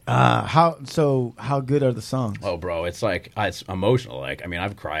that. How good are the songs? Oh, bro, it's like it's emotional. Like, I mean,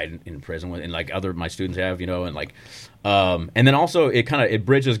 I've cried in prison, and like my students have, and like, and then also it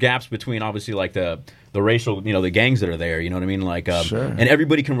bridges gaps between obviously like the racial, the gangs that are there. You know what I mean? Like, sure. And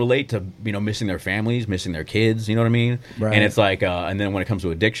everybody can relate to missing their families, missing their kids. You know what I mean? Right. And it's like, and then when it comes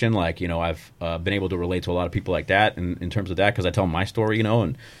to addiction, like I've been able to relate to a lot of people like that in terms of that, because I tell them my story, and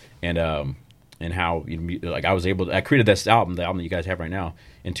how like I created this album, the album that you guys have right now,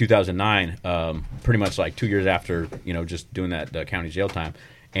 in 2009, pretty much like 2 years after just doing that county jail time,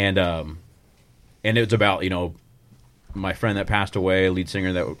 and it's about my friend that passed away, lead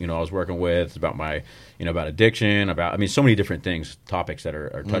singer that I was working with. It's about my about addiction, about so many different things, topics that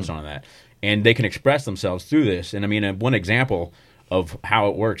are touched on in that, and they can express themselves through this. And I mean, one example of how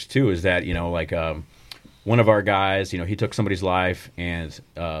it works too is that one of our guys, he took somebody's life, and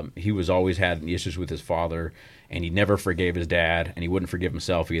he was always had issues with his father, and he never forgave his dad, and he wouldn't forgive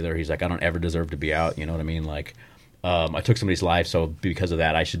himself either. He's like, I don't ever deserve to be out. You know what I mean? Like, I took somebody's life, so because of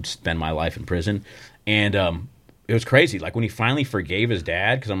that, I should spend my life in prison. And it was crazy. Like when he finally forgave his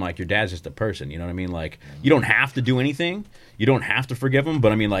dad, because I'm like, your dad's just a person. You know what I mean? Like, you don't have to do anything. You don't have to forgive him.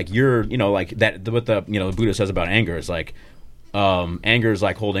 But I mean, like, you're, like that. What the the Buddha says about anger is like, anger is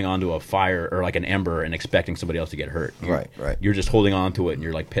like holding onto a fire or like an ember and expecting somebody else to get hurt. Right. You're just holding on to it and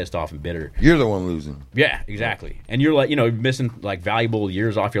you're like pissed off and bitter. You're the one losing. Yeah, exactly. And you're like, missing like valuable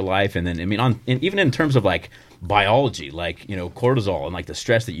years off your life. And then, I mean, even in terms of like biology, like, cortisol and like the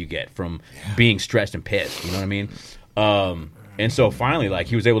stress that you get from being stressed and pissed, you know what I mean? And so finally, like,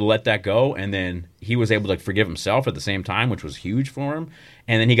 he was able to let that go, and then he was able to forgive himself at the same time, which was huge for him.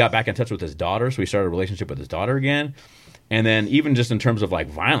 And then he got back in touch with his daughter, so he started a relationship with his daughter again. And then even just in terms of like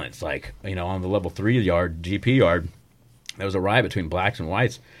violence, like, on the level 3 yard, GP yard, there was a riot between blacks and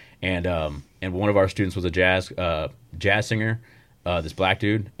whites, and one of our students was a jazz singer, this black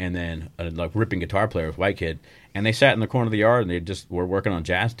dude, and then a like ripping guitar player, this white kid. And they sat in the corner of the yard, and they just were working on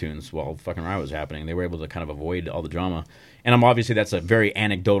jazz tunes while the fucking riot was happening. They were able to kind of avoid all the drama. And obviously that's a very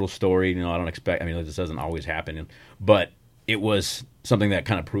anecdotal story. I don't expect. I mean, this doesn't always happen, but it was something that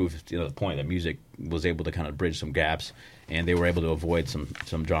kind of proved, the point that music was able to kind of bridge some gaps, and they were able to avoid some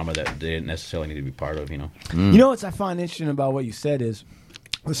drama that they didn't necessarily need to be part of. You know what I find interesting about what you said is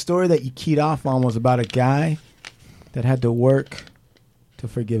the story that you keyed off on was about a guy that had to work to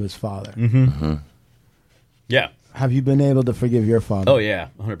forgive his father. Mm-hmm. Mm-hmm. Yeah. Have you been able to forgive your father? Oh yeah,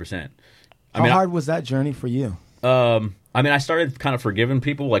 100%. How hard was that journey for you? I mean, I started kind of forgiving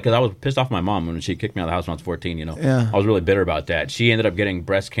people, like, because I was pissed off at my mom when she kicked me out of the house when I was 14, Yeah. I was really bitter about that. She ended up getting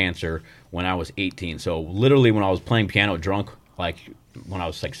breast cancer when I was 18. So literally when I was playing piano drunk, like when I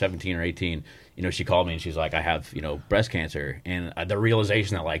was like 17 or 18, she called me and she's like, I have, breast cancer. And the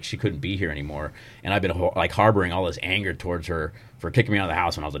realization that, like, she couldn't be here anymore. And I've been, like, harboring all this anger towards her for kicking me out of the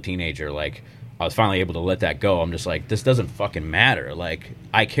house when I was a teenager. Like, I was finally able to let that go. I'm just like, this doesn't fucking matter. Like,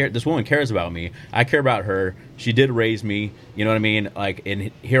 I care. This woman cares about me. I care about her. She did raise me. You know what I mean? Like,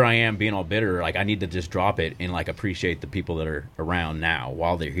 and here I am being all bitter. Like, I need to just drop it and like appreciate the people that are around now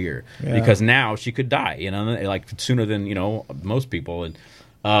while they're here, because now she could die. Like sooner than most people. And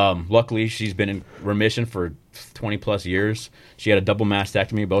luckily, she's been in remission for 20 plus years. She had a double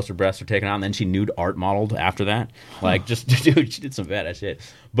mastectomy. Both her breasts were taken out, and then she nude art modeled after that. Like, dude, she did some badass shit.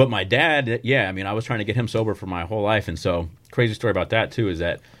 But my dad, I mean, I was trying to get him sober for my whole life. And so, crazy story about that, too, is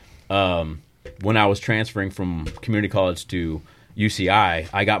that when I was transferring from community college to UCI,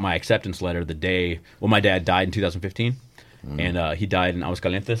 I got my acceptance letter the day, my dad died in 2015. And he died in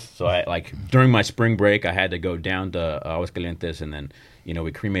Aguascalientes. So, during my spring break, I had to go down to Aguascalientes, and then,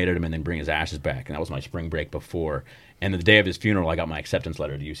 we cremated him and then bring his ashes back. And that was my spring break before. And the day of his funeral, I got my acceptance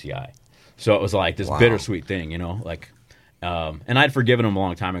letter to UCI. So it was like this bittersweet thing, and I'd forgiven him a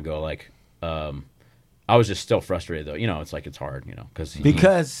long time ago. Like, I was just still frustrated, though. It's like, it's hard,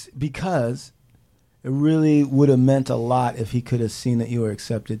 because it really would have meant a lot if he could have seen that you were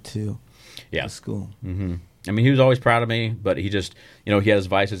accepted to the school. Mm-hmm. I mean, he was always proud of me, but he just, he had his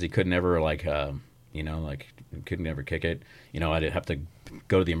vices. He could never, couldn't ever kick it. I'd have to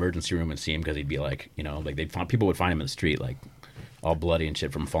go to the emergency room and see him because he'd be like, people would find him in the street, like, all bloody and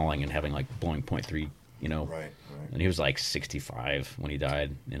shit from falling and having, like, blowing .3, Right. And he was, like, 65 when he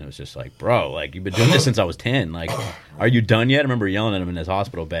died. And it was just like, bro, like, you've been doing this since I was 10. Like, are you done yet? I remember yelling at him in his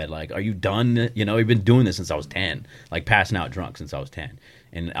hospital bed, like, are you done? You've been doing this since I was 10. Like, passing out drunk since I was 10.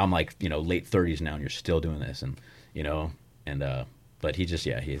 And I'm like, late 30s now, and you're still doing this. And, but he just,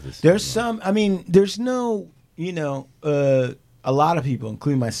 he is this. There's there's no, a lot of people,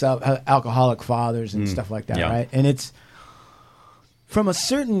 including myself, have alcoholic fathers and stuff like that, right? And it's, from a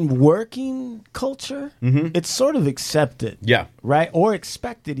certain working culture, it's sort of accepted. Yeah. Right? Or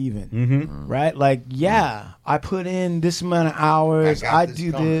expected even. Right? Like, I put in this amount of hours, I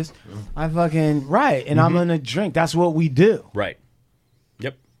do this, I fucking, right, and I'm going to drink. That's what we do. Right.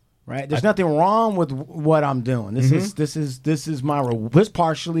 Yep. Right? There's nothing wrong with what I'm doing. This is my this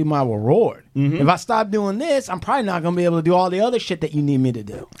partially my reward. If I stop doing this, I'm probably not going to be able to do all the other shit that you need me to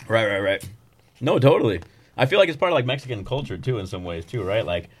do. Right. No, totally. I feel like it's part of like Mexican culture too, in some ways too, right?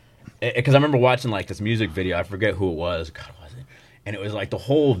 Like, because I remember watching like this music video. I forget who it was. God, was it? And it was like the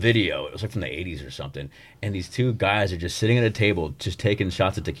whole video. It was like from the 80s or something. And these two guys are just sitting at a table, just taking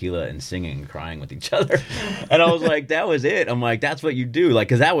shots of tequila and singing and crying with each other. And I was like, that was it. I'm like, that's what you do. Like,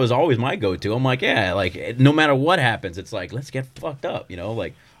 because that was always my go-to. I'm like, like no matter what happens, it's like, let's get fucked up,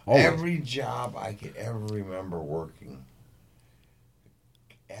 like always. Every job I could ever remember working.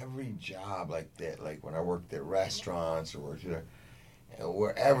 Every job like that, like when I worked at restaurants or worked at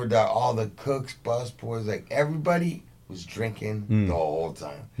wherever, all the cooks, busboys, like everybody was drinking the whole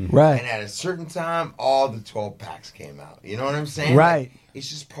time. Right. And at a certain time, all the 12 packs came out. You know what I'm saying? Right. Like, it's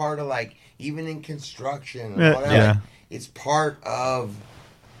just part of like, even in construction and all that, like, it's part of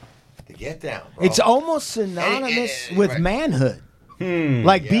the get down, bro. It's almost synonymous with manhood.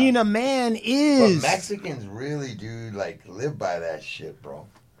 Like being a man is. But Mexicans really, dude, like live by that shit, bro.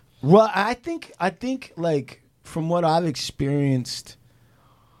 Well, I think like from what I've experienced,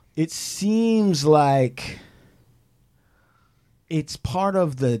 it seems like it's part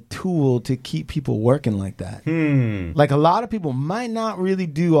of the tool to keep people working like that. Like a lot of people might not really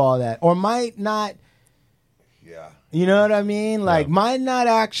do all that, or might not. Yeah. You know what I mean? Like, might not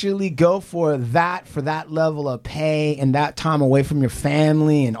actually go for that level of pay and that time away from your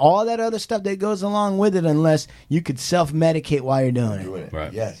family and all that other stuff that goes along with it, unless you could self-medicate while you're doing it.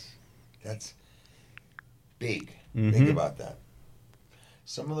 Right. Yes. That's big. Think about that.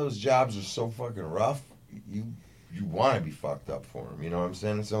 Some of those jobs are so fucking rough, you want to be fucked up for them. You know what I'm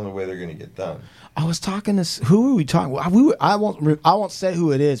saying? It's the only way they're going to get done. I was talking to... Who were we talking... I won't say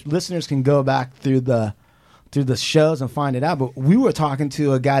who it is. Listeners can go back through the shows and find it out, but we were talking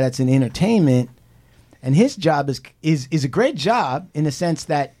to a guy that's in entertainment, and his job is a great job in the sense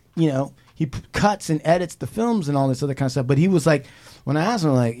that, you know, he cuts and edits the films and all this other kind of stuff. But he was like, when I asked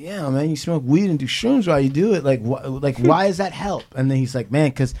him, like, yeah, man, you smoke weed and do shrooms while you do it, like why does that help? And then he's like,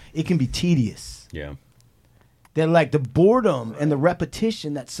 man, because it can be tedious. Yeah. They're like the boredom and the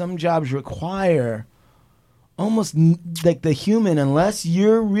repetition that some jobs require. Almost like the human, unless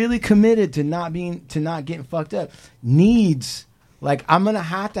you're really committed to not getting fucked up, needs, like, I'm gonna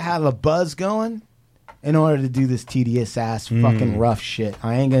have to have a buzz going in order to do this tedious ass fucking rough shit.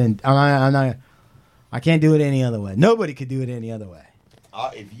 I'm not. I can't do it any other way. Nobody could do it any other way.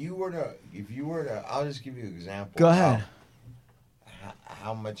 If you were to, I'll just give you an example. Go ahead.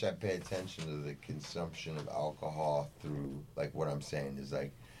 How much I pay attention to the consumption of alcohol through, like, what I'm saying is,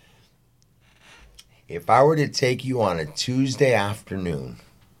 like, if I were to take you on a Tuesday afternoon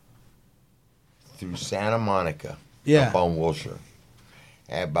through Santa Monica, up on Wilshire,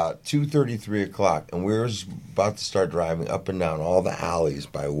 at about 2:30, 3 o'clock, and we were about to start driving up and down all the alleys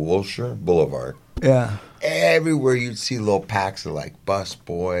by Wilshire Boulevard. Yeah. Everywhere you'd see little packs of, like, bus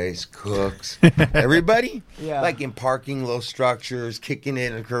boys, cooks, everybody. Yeah. Like in parking, little structures, kicking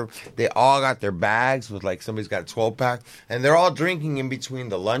it in the curb. They all got their bags with, like, somebody's got a 12-pack, and they're all drinking in between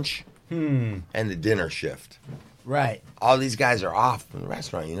the lunch and the dinner shift. Right. All these guys are off from the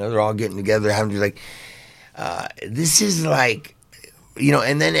restaurant, you know. They're all getting together, having to, like, this is like, you know,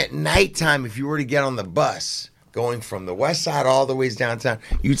 and then at nighttime, if you were to get on the bus going from the west side all the ways downtown,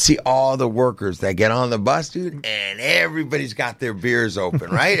 you'd see all the workers that get on the bus, dude, and everybody's got their beers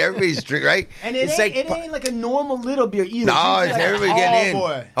open, right? Everybody's drinking, right? And it ain't like a normal little beer either. No, it's like everybody getting in.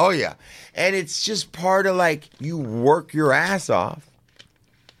 Boy. Oh, yeah. And it's just part of, like, you work your ass off.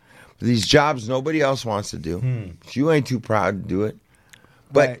 These jobs nobody else wants to do. You ain't too proud to do it.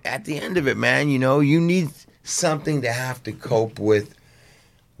 But at the end of it, man, you know, you need something to have to cope with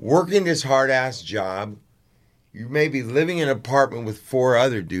working this hard-ass job. You may be living in an apartment with 4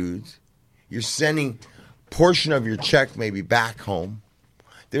 other dudes. You're sending portion of your check maybe back home.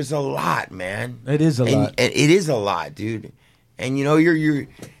 There's a lot, man. It is a lot. And it is a lot, dude. And, you know,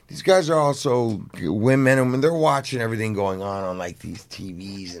 these guys are also women, and they're watching everything going on like these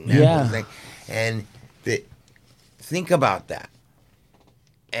TVs and everything. And think about that.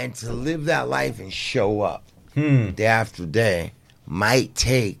 And to live that life and show up day after day might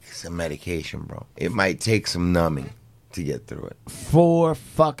take some medication, bro. It might take some numbing to get through it. For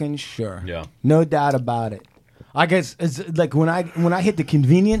fucking sure. Yeah. No doubt about it. I guess it's like when I hit the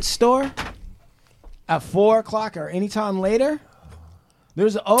convenience store at 4 o'clock or anytime later,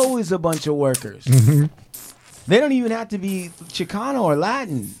 there's always a bunch of workers. They don't even have to be Chicano or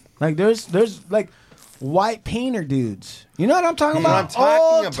Latin. Like there's like white painter dudes. You know what I'm talking about?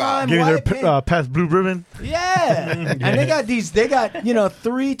 Giving their past blue ribbon. Yeah. And they got, you know,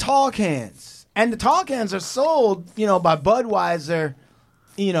 3 tall cans. And the tall cans are sold, you know, by Budweiser,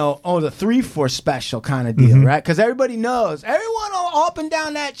 you know, the 3-for special kind of deal, right? Because everybody knows, everyone all up and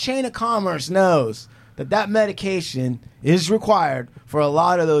down that chain of commerce knows that medication is required for a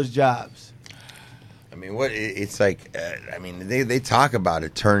lot of those jobs. I mean, it's like, I mean, they talk about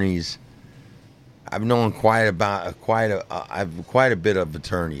attorneys. I've known quite a bit of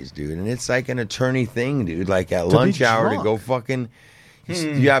attorneys, dude, and it's like an attorney thing, dude. Like at lunch hour to go fucking,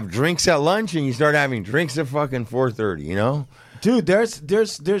 you have drinks at lunch and you start having drinks at fucking 4:30. You know, dude.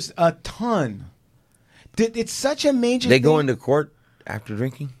 There's a ton. It's such a major. They go into court after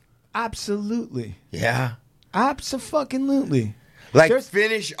drinking. Absolutely. Yeah. Absolutely. Like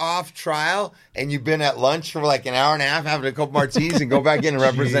finish off trial and you've been at lunch for like an hour and a half having a couple martinis and go back in and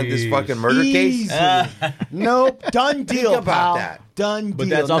represent this fucking murder case? Nope. Done deal, about that. Done deal. But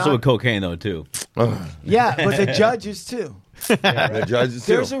that's also with cocaine, though, too. Yeah, but the judges, too. The judges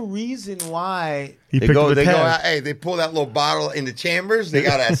too. There's a reason why. He picked up a They go tab. out, hey, they pull that little bottle in the chambers. They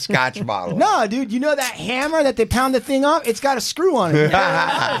got a Scotch bottle. No, dude, you know that hammer that they pound the thing off? It's got a screw on it.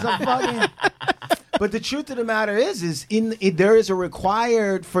 But the truth of the matter is there is a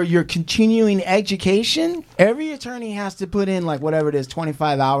required for your continuing education. Every attorney has to put in like whatever it is,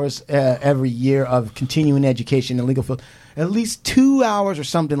 25 hours every year of continuing education in the legal field. At least 2 hours or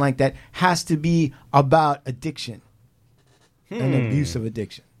something like that has to be about addiction and abuse of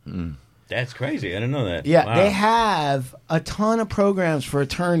addiction. That's crazy. I didn't know that. Yeah, Wow. they have a ton of programs for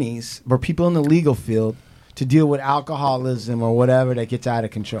attorneys or people in the legal field to deal with alcoholism or whatever that gets out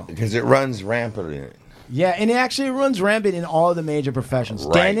of control. Because it runs rampantly. Yeah, and it actually runs rampant in all the major professions.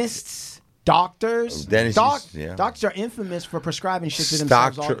 Right. Dentists, doctors. Dentists, Doctors are infamous for prescribing shit to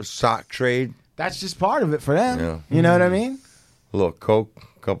themselves. Stock trade. That's just part of it for them. Yeah. You know what I mean? A little Coke,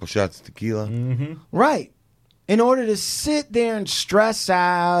 a couple shots of tequila. Right. In order to sit there and stress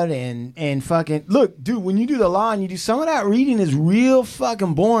out and fucking... Look, dude, when you do the law and you do some of that reading is real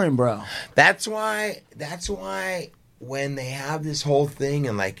fucking boring, bro. That's why when they have this whole thing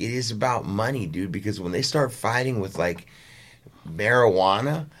and like it is about money, dude, because when they start fighting with like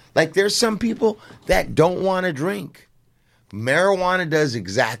marijuana, like there's some people that don't want to drink. Marijuana does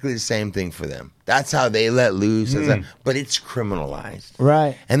exactly the same thing for them. That's how they let loose, but it's criminalized.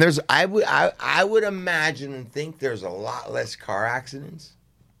 Right. And I would imagine and think there's a lot less car accidents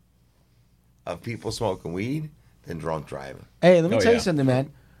of people smoking weed than drunk driving. Hey, let me tell you something,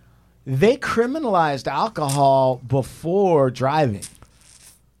 man. They criminalized alcohol before driving,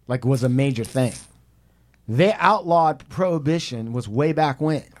 like was a major thing. They outlawed prohibition was way back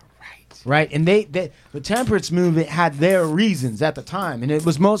when. Right. And the temperance movement had their reasons at the time, and it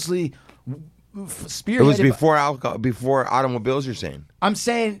was mostly spearheaded. It was before automobiles, you're saying? I'm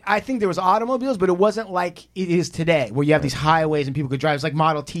saying I think there was automobiles, but it wasn't like it is today, where you have these highways and people could drive. It's like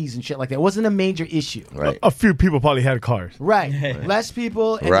Model Ts and shit like that. It wasn't a major issue. Right. A few people probably had cars. Right. Less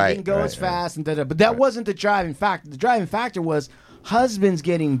people, and it didn't go as fast. And But that wasn't the driving factor. The driving factor was husbands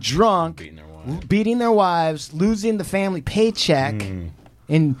getting drunk, beating their wives, losing the family paycheck,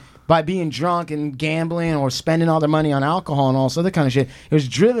 and by being drunk and gambling or spending all their money on alcohol and all this other kind of shit. It was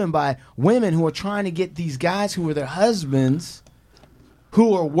driven by women who were trying to get these guys who were their husbands,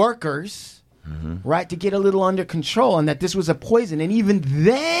 who are workers, right, to get a little under control, and that this was a poison. And even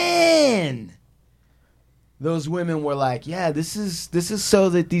then, those women were like, yeah, this is so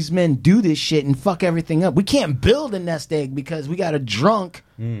that these men do this shit and fuck everything up. We can't build a nest egg because we got a drunk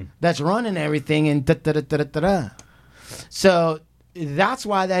that's running everything and da-da-da-da-da-da. So that's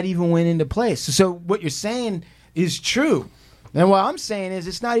why that even went into place. So what you're saying is true. And what I'm saying is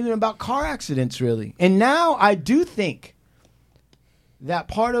it's not even about car accidents, really. And now I do think that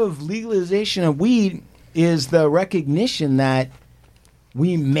part of legalization of weed is the recognition that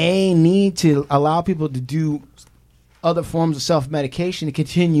we may need to allow people to do other forms of self-medication to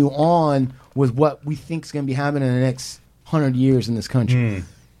continue on with what we think is going to be happening in the next 100 years in this country.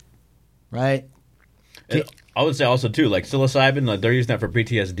 Right? I would say also too, like psilocybin, like they're using that for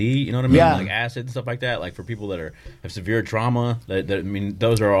PTSD. You know what I mean? Yeah. Like acid and stuff like that. Like for people that have severe trauma. I mean,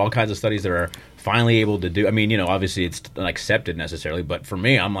 those are all kinds of studies that are finally able to do. I mean, you know, obviously it's not accepted necessarily, but for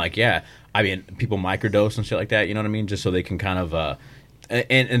me, I'm like, yeah. I mean, people microdose and shit like that. You know what I mean? Just so they can kind of.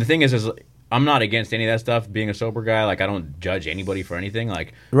 And the thing is I'm not against any of that stuff. Being a sober guy, like I don't judge anybody for anything.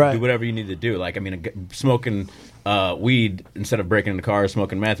 Like do whatever you need to do. Like I mean, smoking weed instead of breaking into cars,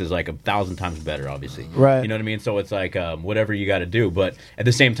 smoking meth is like 1,000 times better. Obviously, right? You know what I mean? So it's like whatever you got to do. But at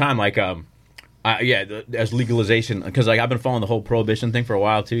the same time, like as legalization, because like I've been following the whole prohibition thing for a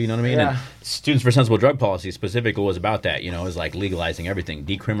while too. You know what I mean? Yeah. And Students for Sensible Drug Policy specifically was about that. You know, is like legalizing everything,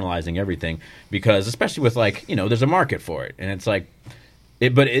 decriminalizing everything, because especially with like there's a market for it, and it's like.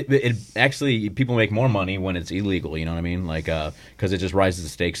 But it actually, people make more money when it's illegal. You know what I mean? Like, because it just rises the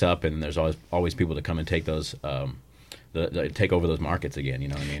stakes up, and there's always people to come and take those, take over those markets again. You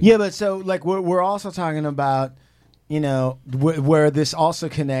know what I mean? Yeah, but so like we're also talking about, where this also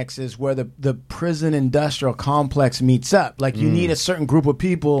connects is where the prison industrial complex meets up. Like you need a certain group of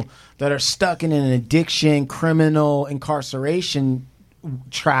people that are stuck in an addiction, criminal incarceration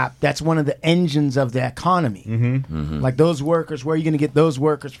trap. That's one of the engines of the economy. Like those workers, where are you going to get those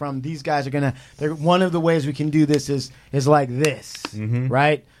workers from? These guys are one of the ways we can do this is like this,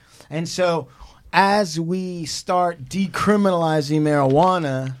 right? And so as we start decriminalizing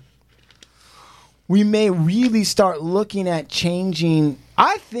marijuana, we may really start looking at changing.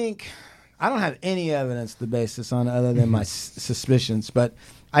 I think, I don't have any evidence to base this on other than my suspicions, but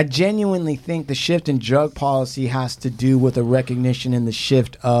I genuinely think the shift in drug policy has to do with a recognition in the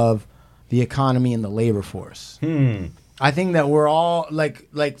shift of the economy and the labor force. I think that we're all like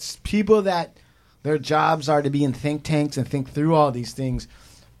people that their jobs are to be in think tanks and think through all these things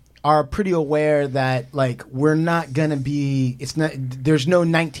are pretty aware that like we're not gonna be. There's no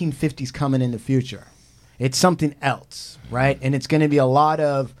 1950s coming in the future. It's something else, right? And it's going to be a lot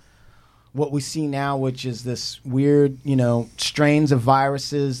of what we see now, which is this weird, strains of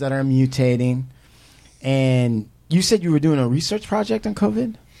viruses that are mutating. And you said you were doing a research project on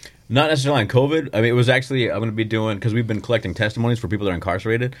COVID? Not necessarily on COVID. I mean, it was actually, I'm going to be doing, because we've been collecting testimonies for people that are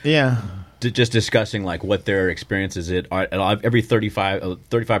incarcerated. Yeah. Just discussing like what their experiences at every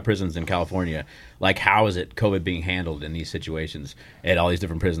 35 prisons in California, like how is it COVID being handled in these situations at all these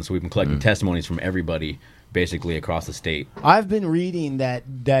different prisons. So we've been collecting testimonies from everybody basically across the state. I've been reading that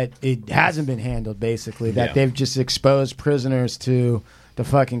it hasn't been handled basically, that they've just exposed prisoners to the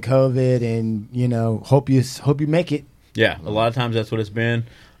fucking COVID and hope you make it. Yeah, a lot of times that's what it's been.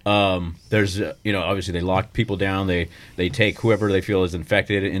 There's obviously they lock people down, they take whoever they feel is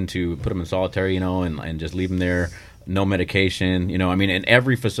infected put them in solitary, and just leave them there, no medication, I mean, and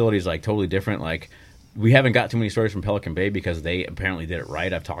every facility is like totally different. Like we haven't got too many stories from Pelican Bay because they apparently did it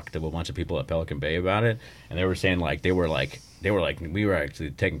right. I've talked to a bunch of people at Pelican Bay about it, and they were saying like they were we were actually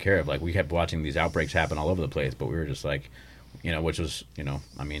taken care of. Like we kept watching these outbreaks happen all over the place, but we were just like, which was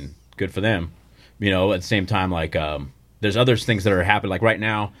I mean, good for them, at the same time like there's other things that are happening. Like right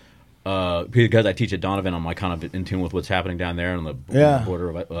now, because I teach at Donovan, I'm like kind of in tune with what's happening down there on the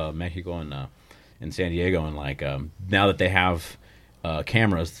border of Mexico and San Diego. And like now that they have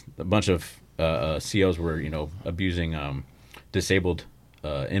cameras, a bunch of COs were abusing disabled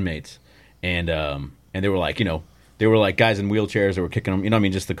inmates, and they were like guys in wheelchairs that were kicking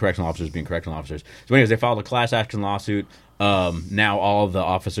them. Just the correctional officers being correctional officers. So anyways, they filed a class action lawsuit. Now all of the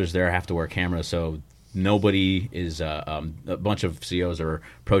officers there have to wear cameras, so nobody is a bunch of COs are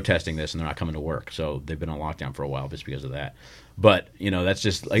protesting this and they're not coming to work, so they've been on lockdown for a while just because of that. But that's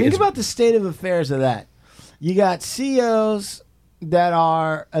just like, think about the state of affairs of that. You got COs that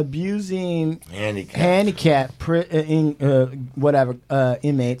are abusing handicapped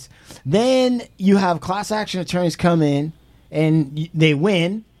inmates. Then you have class action attorneys come in and they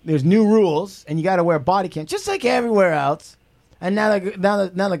win. There's new rules and you got to wear body cam just like everywhere else. And now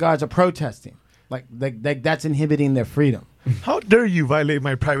the guards are protesting. Like that's inhibiting their freedom. How dare you violate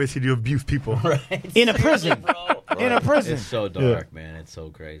my privacy to abuse people? Right. In a prison. In a prison. It's so dark, man. It's so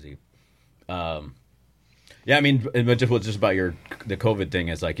crazy. Yeah, I mean, just about the COVID thing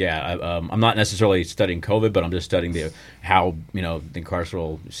is like, I'm not necessarily studying COVID, but I'm just studying how the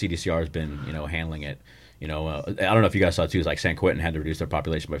carceral CDCR has been handling it. I don't know if you guys saw too. Is like San Quentin had to reduce their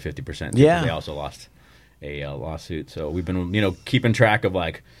population by 50%. Yeah, they also lost a lawsuit. So we've been keeping track of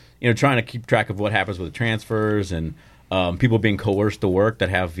like. Trying to keep track of what happens with transfers and people being coerced to work that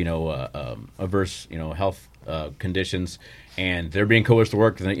have, adverse, health conditions, and they're being coerced to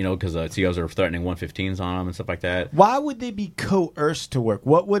work, because CEOs are threatening 115s on them and stuff like that. Why would they be coerced to work?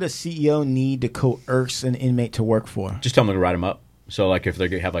 What would a CEO need to coerce an inmate to work for? Just tell them to write them up. So, like, if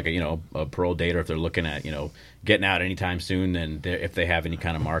they have like a parole date, or if they're looking at getting out anytime soon, and if they have any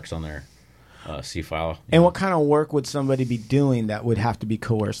kind of marks on their C file. And what kind of work would somebody be doing that would have to be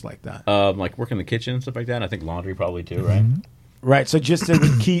coerced like that? Like work in the kitchen and stuff like that. I think laundry probably too, right? Right. So just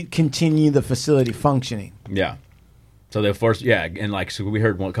to continue the facility functioning. Yeah. So they force, and like so we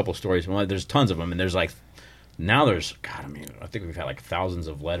heard a couple stories. Well, there's tons of them, and there's like now there's I think we've had like thousands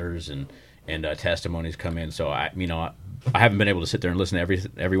of letters and testimonies come in. So I haven't been able to sit there and listen to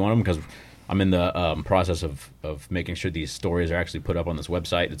every one of them because I'm in the process of making sure these stories are actually put up on this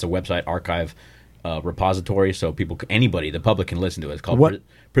website. It's a website archive repository, so the public can listen to it. It's called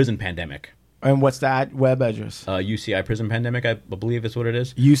Prison Pandemic. And what's that web address? UCI Prison Pandemic, I believe is what it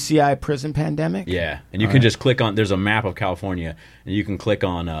is. UCI Prison Pandemic? Yeah, and you can just click on, there's a map of California, and you can click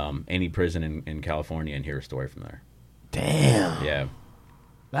on any prison in California and hear a story from there. Damn. Yeah.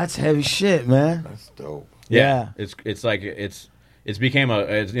 That's heavy shit, man. That's dope. Yeah. It's became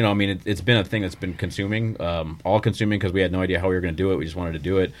it's been a thing that's been consuming, all consuming, because we had no idea how we were going to do it. We just wanted to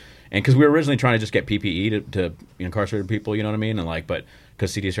do it, and because we were originally trying to just get PPE to incarcerated people, you know what I mean, and like, but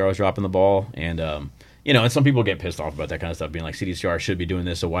because CDCR was dropping the ball, and and some people get pissed off about that kind of stuff, being like CDCR should be doing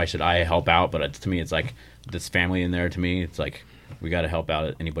this, so why should I help out? But to me, it's like this family in there. To me, it's like we got to help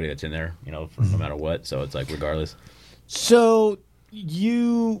out anybody that's in there, no matter what. So it's like regardless. So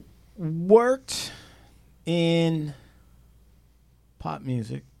you worked in pop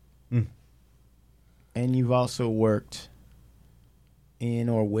music, and you've also worked in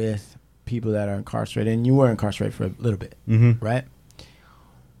or with people that are incarcerated, and you were incarcerated for a little bit, right?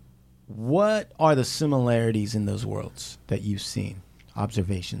 What are the similarities in those worlds that you've seen?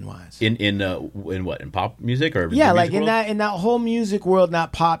 observation wise? In what? In pop music or yeah, the like music world? in that whole music world,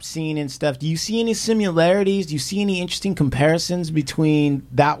 that pop scene and stuff. Do you see any similarities? Do you see any interesting comparisons between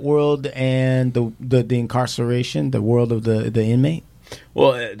that world and the incarceration, the world of the inmate?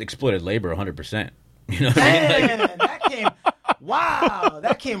 Well, exploited labor, 100%. You know what I mean? Man, that came. Wow,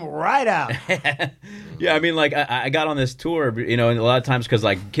 that came right out. Yeah, I mean, like, I got on this tour, you know, and a lot of times because,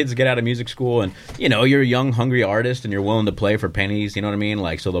 like, kids get out of music school and, you know, you're a young, hungry artist and you're willing to play for pennies, you know what I mean?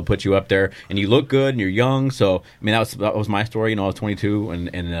 Like, so they'll put you up there and you look good and you're young. So, I mean, that was my story. You know, I was 22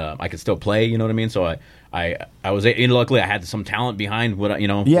 and I could still play, you know what I mean? So I was, you know, luckily I had some talent behind what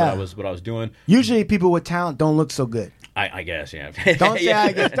I was doing. Usually people with talent don't look so good. I guess, yeah. Don't say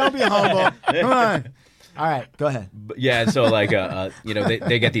I guess. Don't be humble. Come on. All right, go ahead. Yeah, so like, you know,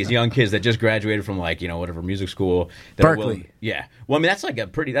 they get these young kids that just graduated from like, you know, whatever music school. Berkeley. Yeah. Well, I mean, that's a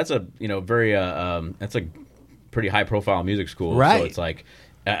pretty high profile music school. Right. So it's like,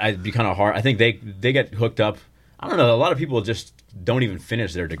 it'd be kind of hard. I think they get hooked up. I don't know. A lot of people just don't even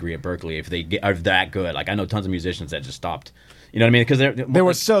finish their degree at Berkeley if they are that good. Like I know tons of musicians that just stopped. You know what I mean? Because they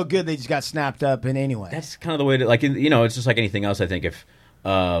were so good they just got snapped up in anyway. That's kind of the way to, like, you know, it's just like anything else. I think if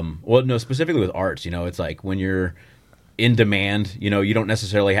well, no, specifically with arts, you know, it's like when you're in demand, you know, you don't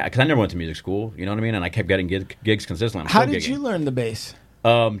necessarily have, because I never went to music school, you know what I mean? And I kept getting gigs consistently. How did you learn the bass?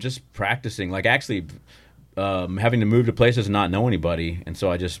 Just practicing, like actually having to move to places and not know anybody. And so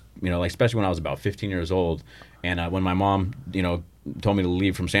I just, you know, like, especially when I was about 15 years old and when my mom, you know, told me to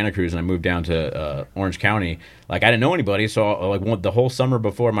leave from Santa Cruz and I moved down to Orange County, like I didn't know anybody. So like the whole summer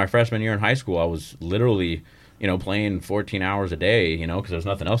before my freshman year in high school, I was literally, you know, playing 14 hours a day, you know, because there's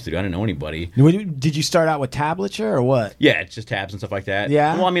nothing else to do. I didn't know anybody. Did you start out with tablature or what? Yeah, it's just tabs and stuff like that.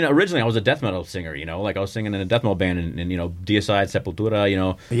 Yeah. Well, I mean, originally I was a death metal singer, you know, like I was singing in a death metal band and you know, Deicide, Sepultura, you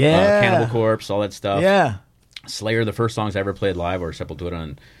know, Cannibal Corpse, all that stuff. Yeah. Slayer, the first songs I ever played live were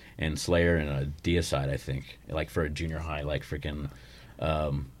Sepultura and Slayer and Deicide, I think, like for a junior high, like freaking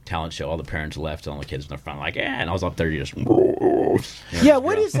talent show. All the parents left and all the kids in the front, like, yeah, and I was up there just. Yeah,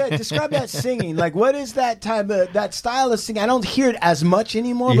 what is that? Describe that singing. Like, what is that that style of singing? I don't hear it as much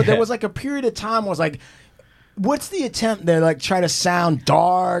anymore, but there was like a period of time where I was like, what's the attempt there? Like, try to sound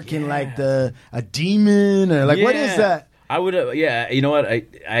dark and like a demon or like, what is that? I would, you know what?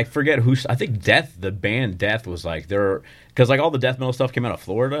 I forget who. I think Death, the band Death, was like because like all the death metal stuff came out of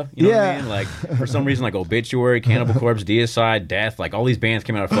Florida. You know what I mean? Like for some reason, like Obituary, Cannibal Corpse, Deicide, Death, like all these bands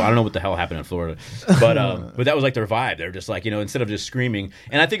came out of Florida. I don't know what the hell happened in Florida, but that was like their vibe. They're just like, you know, instead of just screaming,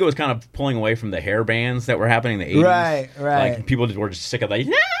 and I think it was kind of pulling away from the hair bands that were happening in the 80s. Right. Like people were just sick of like,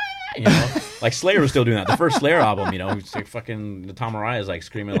 you know, like Slayer was still doing that. The first Slayer album, you know, like fucking Tom Araya is like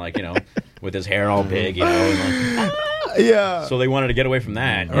screaming like, you know, with his hair all big, you know. And like, yeah. So they wanted to get away from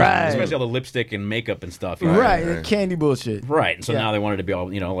that, right? Especially all the lipstick and makeup and stuff, you know? Right? Candy bullshit, right? And so now they wanted to be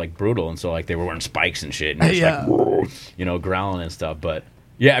all, you know, like brutal, and so like they were wearing spikes and shit, and just like, you know, growling and stuff. But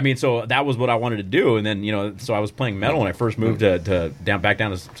yeah, I mean, so that was what I wanted to do, and then you know, so I was playing metal when I first moved back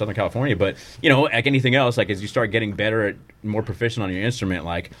down to Southern California. But you know, like anything else, like as you start getting better at, more proficient on your instrument,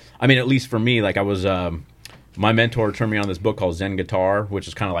 like I mean, at least for me, like I was. My mentor turned me on this book called Zen Guitar, which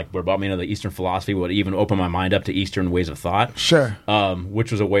is kind of like what brought me into the Eastern philosophy, what even opened my mind up to Eastern ways of thought. Sure. Which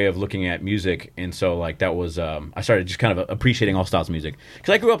was a way of looking at music. And so, like, that was, I started just kind of appreciating all styles of music.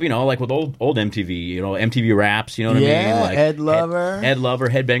 Because I grew up, you know, like with old MTV, you know, MTV Raps, you know what I mean? Like Ed Lover. Ed Lover,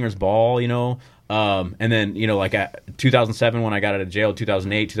 Headbangers Ball, you know. And then, you know, like 2007 when I got out of jail,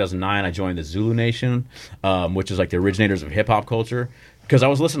 2008, 2009, I joined the Zulu Nation, which is like the originators of hip-hop culture. Because I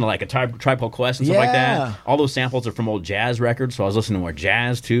was listening to like a Tribe Called Quest and stuff like that. All those samples are from old jazz records, so I was listening to more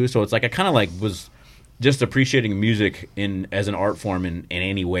jazz too. So it's like I kind of like was just appreciating music as an art form in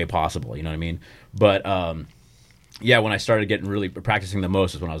any way possible. You know what I mean? But yeah, when I started getting really practicing the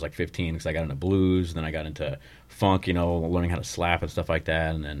most is when I was like 15, because I got into blues, then I got into funk, you know, learning how to slap and stuff like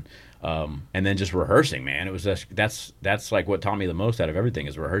that, and then just rehearsing. Man, it was just that's like what taught me the most out of everything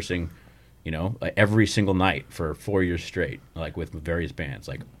is rehearsing. You know, like every single night for 4 years straight, like with various bands,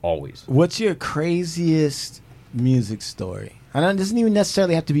 like always. What's your craziest music story? And it doesn't even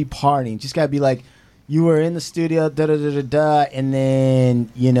necessarily have to be partying. Just gotta be like, you were in the studio, and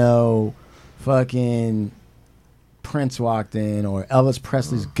then you know, fucking Prince walked in, or Elvis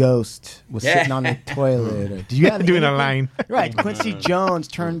Presley's ghost was sitting on the toilet. Or, do you have doing a line? Right, Quincy Jones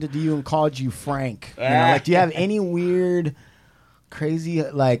turned to you and called you Frank. You know, like, do you have any weird? Crazy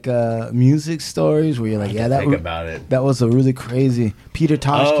like music stories where you're like, that was a really crazy. Peter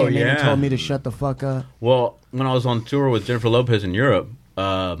Tosh came in and told me to shut the fuck up. Well, when I was on tour with Jennifer Lopez in Europe,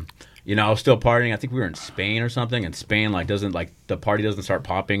 you know, I was still partying. I think we were in Spain or something, and Spain like doesn't like the party doesn't start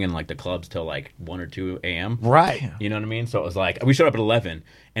popping in like the clubs till like 1 or 2 a.m. Right. You know what I mean? So it was like we showed up at 11,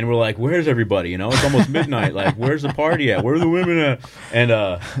 and we're like, "Where's everybody?" You know, it's almost midnight. Like, where's the party at? Where are the women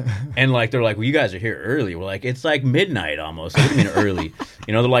at? And like they're like, "Well, you guys are here early." We're like, "It's like midnight almost." What do you mean early?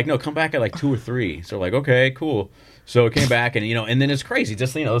 You know, they're like, "No, come back at like 2 or 3." So we're like, "Okay, cool." So it came back, and you know, and then it's crazy.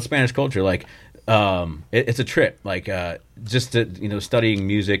 Just you know, the Spanish culture, like, it's a trip. Like, just to, you know, studying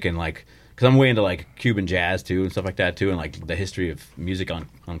music and like. Because I'm way into like Cuban jazz too and stuff like that too, and like the history of music on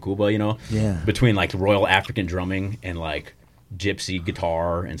Cuba, you know, between like the Royal African drumming and like gypsy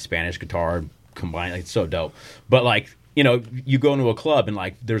guitar and Spanish guitar combined, like, it's so dope. But like, you know, you go into a club and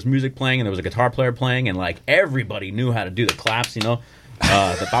like there's music playing and there was a guitar player playing and like everybody knew how to do the claps, you know,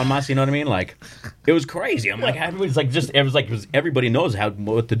 the palmas, you know what I mean? Like it was crazy. I'm like, everybody's like just it was like everybody knows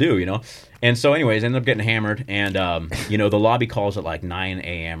what to do, you know. And so, anyways, I ended up getting hammered, and you know, the lobby calls at like 9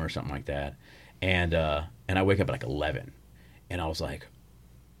 a.m. or something like that, and I wake up at like 11, and I was like,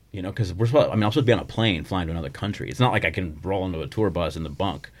 you know, because I'm supposed to be on a plane flying to another country. It's not like I can roll into a tour bus in the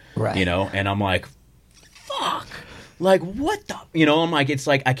bunk, right? You know, and I'm like, fuck. Like, what the... You know, I'm like, it's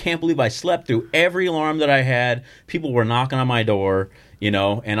like, I can't believe I slept through every alarm that I had. People were knocking on my door, you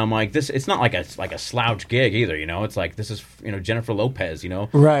know, and I'm like, it's not like a slouch gig either, you know? It's like, this is, you know, Jennifer Lopez, you know?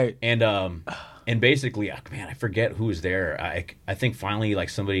 Right. And basically, man, I forget who was there. I think finally, like,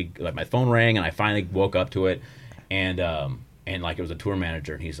 somebody... Like, my phone rang, and I finally woke up to it, and like, it was a tour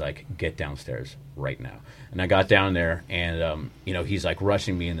manager, and he's like, get downstairs right now. And I got down there, and, you know, he's, like,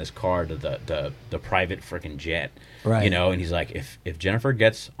 rushing me in this car to the private freaking jet. Right. You know, and he's like, if Jennifer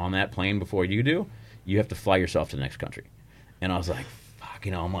gets on that plane before you do, you have to fly yourself to the next country. And I was like, fuck,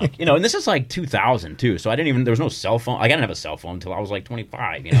 you know, I'm like, you know, and this is like 2000 too, so there was no cell phone. I didn't have a cell phone until I was like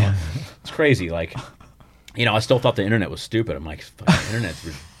 25, you know. It's crazy. Like, you know, I still thought the internet was stupid. I'm like, fuck, the internet's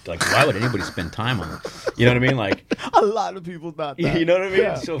like, why would anybody spend time on it? You know what I mean? Like, a lot of people thought that. You know what I mean?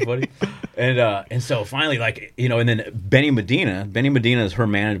 Yeah. It's so funny. And so finally, like, you know, and then Benny Medina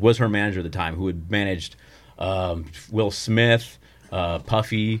was her manager at the time, who had managed Will Smith,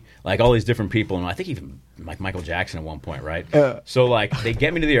 Puffy, like all these different people, and I think even like Michael Jackson at one point, right? So like they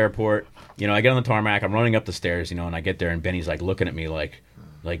get me to the airport, you know, I get on the tarmac, I'm running up the stairs, you know, and I get there, and Benny's like looking at me like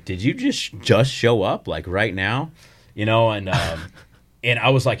did you just show up like right now, you know? And and I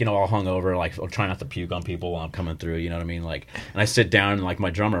was like, you know, all hungover, like trying not to puke on people while I'm coming through, you know what I mean? Like, and I sit down, and like my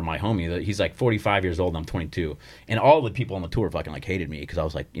drummer, my homie, he's like 45 years old, and I'm 22, and all the people on the tour fucking like hated me because I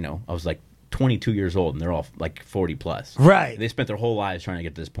was like, you know, I was like 22 years old, and they're all like 40 plus. Right. They spent their whole lives trying to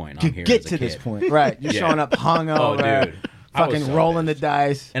get to this point. To get to this point. Right. You're showing up hungover. Oh, dude. Fucking rolling the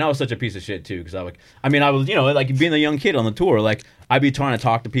dice. And I was such a piece of shit, too, because I was, you know, like being a young kid on the tour, like I'd be trying to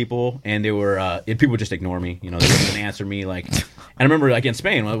talk to people, and they were, people would just ignore me, you know, they wouldn't answer me, like, and I remember, like, in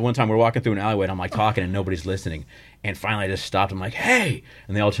Spain, one time we were walking through an alleyway, and I'm, like, talking, and nobody's listening, and finally I just stopped, I'm like, hey,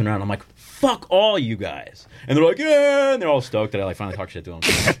 and they all turn around, I'm like, fuck all you guys, and they're like, yeah, and they're all stoked that I, like, finally talk shit to them,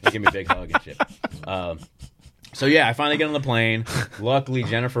 they give me a big hug and shit. So yeah, I finally get on the plane. Luckily,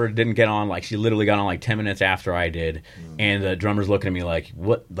 Jennifer didn't get on. Like, she literally got on like 10 minutes after I did. And the drummer's looking at me like,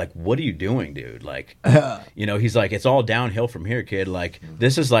 what are you doing, dude? Like, you know, he's like, it's all downhill from here, kid. Like,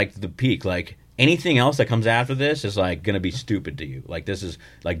 this is like the peak. Like, anything else that comes after this is like gonna be stupid to you. Like, this is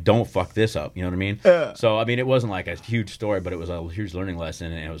like, don't fuck this up. You know what I mean? So I mean, it wasn't like a huge story, but it was a huge learning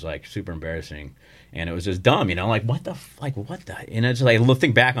lesson, and it was like super embarrassing. And it was just dumb, you know, like what the, and it's like,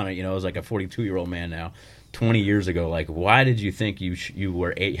 think back on it, you know, I was like a 42-year-old man now, 20 years ago, like, why did you think you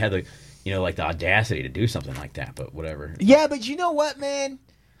had the, you know, like the audacity to do something like that? But whatever. Yeah, but you know what, man?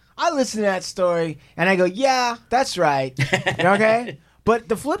 I listen to that story and I go, yeah, that's right. Okay? But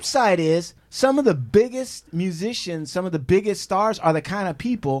the flip side is some of the biggest musicians, some of the biggest stars are the kind of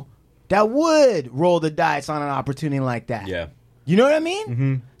people that would roll the dice on an opportunity like that. Yeah. You know what I mean?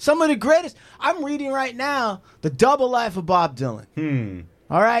 Mm-hmm. Some of the greatest. I'm reading right now The Double Life of Bob Dylan.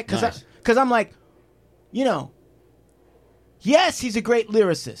 All right? Because I'm like, you know, yes, he's a great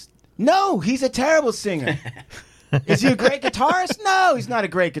lyricist. No, he's a terrible singer. Is he a great guitarist? No, he's not a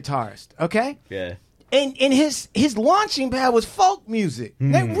great guitarist. Okay? Yeah. And his launching pad was folk music.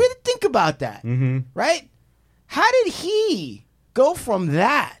 Now, really think about that. Right? How did he go from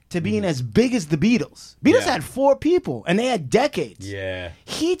that to being as big as the Beatles? Beatles had 4 people, and they had decades. Yeah.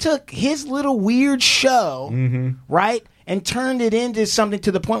 He took his little weird show, right, and turned it into something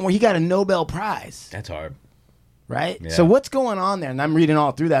to the point where he got a Nobel Prize. That's hard. Right? Yeah. So what's going on there? And I'm reading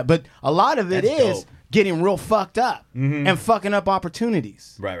all through that. But a lot of it That's is dope. getting real fucked up and fucking up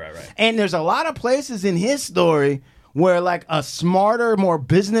opportunities. Right. And there's a lot of places in his story where, like, a smarter, more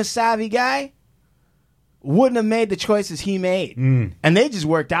business-savvy guy wouldn't have made the choices he made. And they just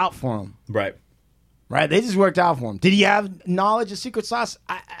worked out for him. Right. Right? They just worked out for him. Did he have knowledge of secret sauce?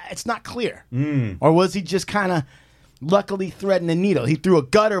 It's not clear. Or was he just kind of luckily threading the needle? He threw a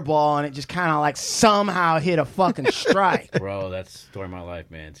gutter ball and it just kind of like somehow hit a fucking strike. Bro, that's the story of my life,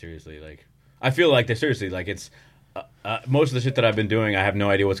 man. Seriously. Like, I feel like that, seriously, like it's, most of the shit that I've been doing, I have no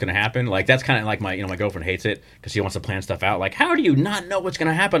idea what's going to happen. Like, that's kind of like my, my girlfriend hates it because she wants to plan stuff out. Like, how do you not know what's going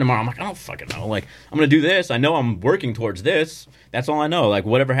to happen tomorrow? I'm like, I don't fucking know. Like, I'm going to do this. I know I'm working towards this. That's all I know. Like,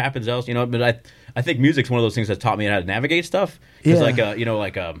 whatever happens else, but I think music's one of those things that taught me how to navigate stuff.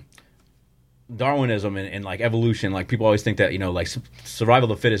 Because, Darwinism and like evolution, like people always think that, like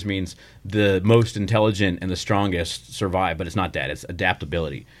survival of the fittest means the most intelligent and the strongest survive, but it's not that. It's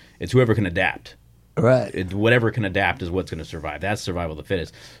adaptability. It's whoever can adapt. Right. Whatever can adapt is what's going to survive. That's survival of the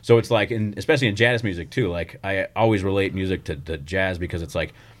fittest. So it's like, especially in jazz music too, like I always relate music to jazz because it's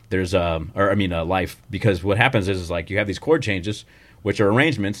like there's, life. Because what happens is like you have these chord changes, which are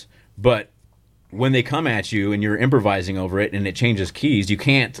arrangements, but when they come at you and you're improvising over it and it changes keys, you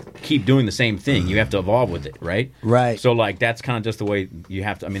can't keep doing the same thing. You have to evolve with it, right? Right. So, like, that's kind of just the way you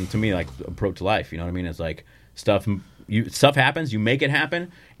have to, to me, like, approach life, you know what I mean? It's like stuff happens, you make it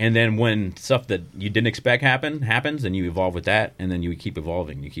happen, and then when stuff that you didn't expect happens, and you evolve with that, and then you keep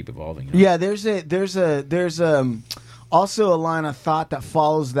evolving. Yeah, there's also a line of thought that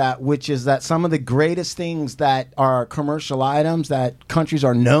follows that, which is that some of the greatest things that are commercial items that countries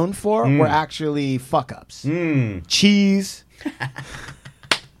are known for were actually fuck-ups. Cheese,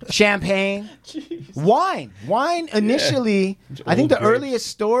 champagne, wine. Wine initially, I think the earliest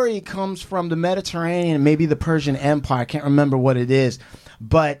story comes from the Mediterranean, maybe the Persian Empire. I can't remember what it is.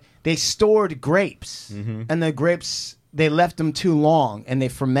 But they stored grapes, and the grapes, they left them too long, and they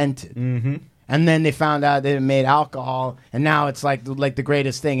fermented. And then they found out they made alcohol, and now it's like the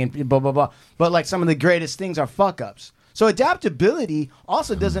greatest thing, and blah, blah, blah. But like some of the greatest things are fuck-ups. So adaptability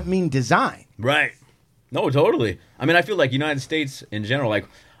also doesn't mean design. Right. No, totally. I feel like United States in general, like,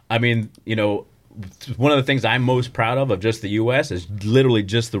 one of the things I'm most proud of just the U.S. is literally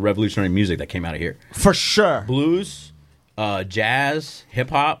just the revolutionary music that came out of here. For sure. Blues, jazz,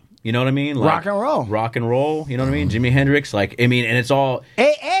 hip-hop. You know what I mean? Rock Like, and roll. You know what I mean? Jimi Hendrix. Like, and it's all...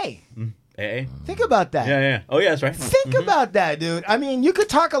 AA. AA? Think about that. Yeah. Oh, yeah, that's right. Think about that, dude. You could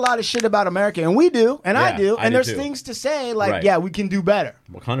talk a lot of shit about America, and we do, and I do, and there's things to say like, right. Yeah, we can do better.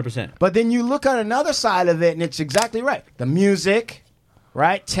 100%. But then you look on another side of it, and it's exactly right. The music,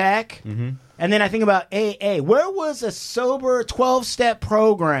 right? Tech. And then I think about AA. Where was a sober 12-step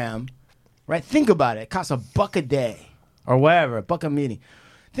program, right? Think about it. It costs $1 a day or whatever, $1 a meeting.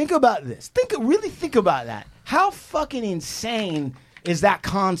 Think about this. Really think about that. How fucking insane is that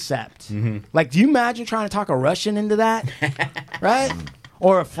concept? Like, do you imagine trying to talk a Russian into that? Right?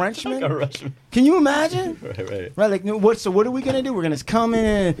 Or a Frenchman? Like a Russian. Can you imagine? Right. Like, what are we going to do? We're going to come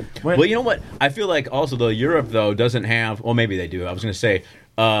in and... Well, you know what? I feel like also, though, Europe, though, doesn't have... Well, maybe they do. I was going to say...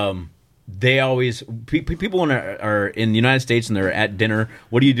 they always... People when are in the United States and they're at dinner,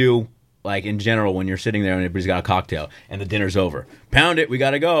 what do you do... Like, in general, when you're sitting there and everybody's got a cocktail and the dinner's over. Pound it, we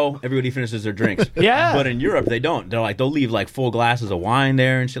gotta go. Everybody finishes their drinks. Yeah. But in Europe, they don't. They'll leave, like, full glasses of wine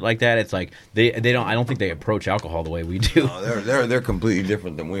there and shit like that. It's like, they don't, I don't think they approach alcohol the way we do. No, they're completely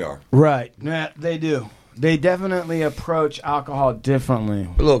different than we are. Right. Yeah, they do. They definitely approach alcohol differently.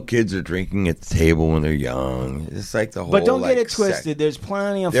 Little kids are drinking at the table when they're young. It's like the whole... But don't get it twisted. There's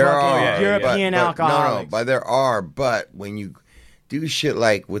plenty of fucking European alcoholics. But there are. But when you... do shit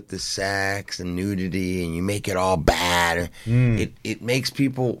like with the sex and nudity and you make it all bad, it makes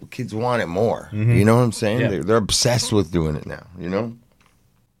kids want it more. You know what I'm saying? Yeah. They're obsessed with doing it now, you know?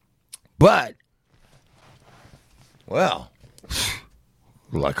 But, well,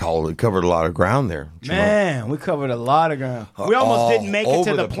 like we covered a lot of ground there. Man, we covered a lot of ground. We almost didn't make it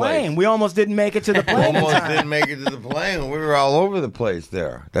to the plane. We almost didn't make it to the plane. Almost didn't make it to the plane. We were all over the place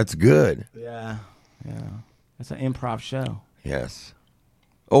there. That's good. Yeah. That's an improv show. Yes.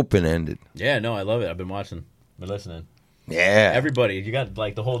 Open-ended. Yeah, no, I love it. I've been watching. Been listening. Yeah. Everybody. You got,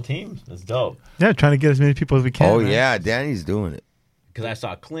 like, the whole team. That's dope. Yeah, trying to get as many people as we can. Oh, man. yeah. Danny's doing it. Because I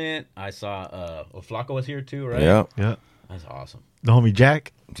saw Clint. I saw Flacco was here, too, right? Yeah. That's awesome. The homie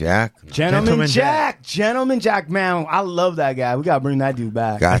Jack. Gentleman Jack, man. I love that guy. We got to bring that dude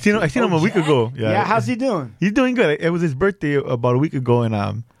back. I seen him a week ago. Yeah, how's he doing? He's doing good. It was his birthday about a week ago, and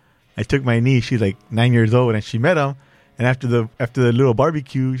I took my niece. She's like 9 years old, and she met him. And after the little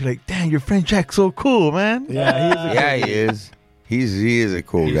barbecue, she's like, "Damn, your friend Jack's so cool, man." Yeah, he is. He is a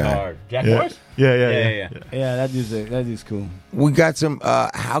cool guy. Hard. Jack Morris? Yeah. Yeah, that dude's cool. We got some.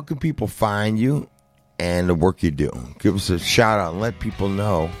 How can people find you and the work you do? Give us a shout out and let people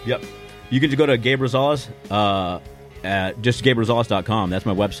know. Yep. You can just go to Gabe Rosales, at just GabeRosales.com. That's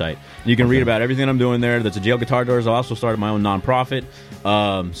my website. You can read about everything I'm doing there. That's a Jail Guitar Doors. I also started my own nonprofit.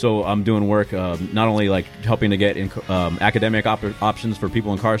 So I'm doing work not only like helping to get academic options for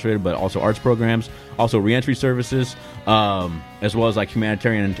people incarcerated, but also arts programs, also reentry services, as well as like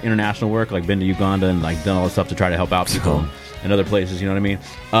humanitarian and international work. Like been to Uganda and like done all this stuff to try to help out people and other places. You know what I mean?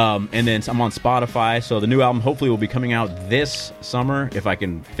 And then I'm on Spotify. So the new album hopefully will be coming out this summer if I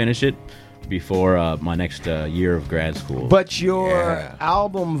can finish it before my next year of grad school. But your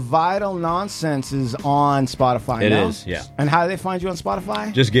album Vital Nonsense is on Spotify now? It is, yeah. And how do they find you on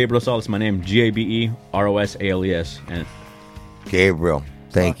Spotify? Just Gabe Rosales, my name, GabeRosales. And Gabriel,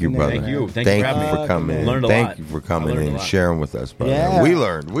 thank you, brother. Thank you. Thank you for coming in. Learned a lot. Thank you for coming in and sharing with us, brother. Yeah. We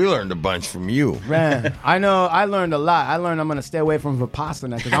learned a bunch from you. Man, I know I learned a lot. I learned I'm going to stay away from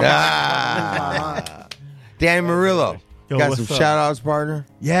Vipassana because I'm Danny Murillo. Yo, Got what's some up? shout outs, partner?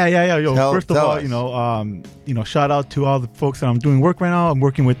 Yeah. Yo, first of tell all, us. shout out to all the folks that I'm doing work right now. I'm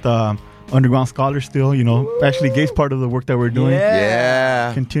working with Underground Scholars still. Actually, Gabe's part of the work that we're doing.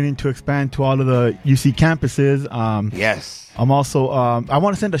 Yeah. Continuing to expand to all of the UC campuses. Yes. I'm also, I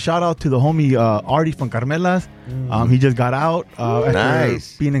want to send a shout out to the homie Artie from Carmelas. He just got out after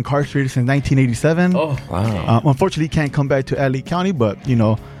being incarcerated since 1987. Oh, wow. Unfortunately, he can't come back to LA County, but,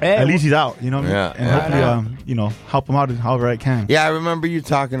 at least he's out, And hopefully, help him out however I can. Yeah, I remember you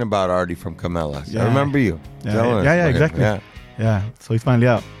talking about Artie from Camellas. Yeah. I remember you. telling us Yeah, about him. exactly. Yeah, so he's finally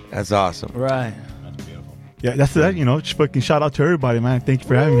out. That's awesome. Right. that's beautiful. Yeah, that's that. Just fucking shout out to everybody, man. Thank you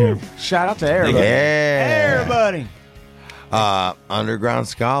for having me here. Shout out to everybody. Yeah. Everybody. Underground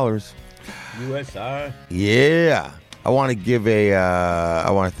Scholars. USI. Yeah. I want to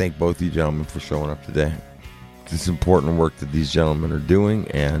thank both of you gentlemen for showing up today. It's important work that these gentlemen are doing,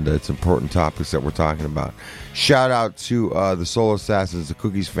 and it's important topics that we're talking about. Shout out to the Soul Assassins, the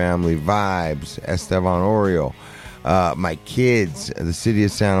Cookies family, Vibes, Esteban Oreo, my kids, the city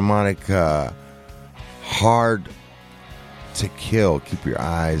of Santa Monica, Hard to Kill. Keep your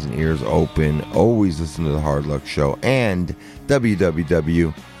eyes and ears open. Always listen to the Hard Luck Show, and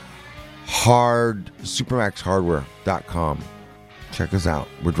www.supermaxhardware.com. Check us out.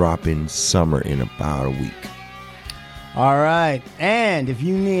 We're dropping Summer in about a week. All right. And if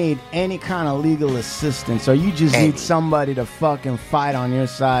you need any kind of legal assistance or you just need somebody to fucking fight on your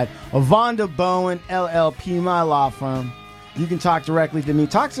side, Avonda Bowen, LLP, my law firm. You can talk directly to me.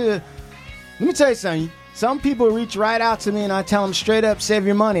 Let me tell you something. Some people reach right out to me and I tell them straight up, save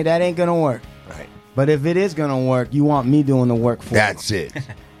your money. That ain't going to work. Right. But if it is going to work, you want me doing the work for you. That's it.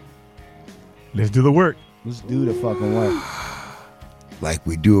 Let's do the work. Let's do the fucking work. Like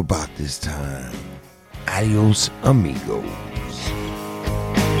we do about this time. Adios, amigos.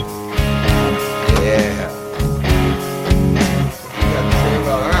 Yeah. What you got to say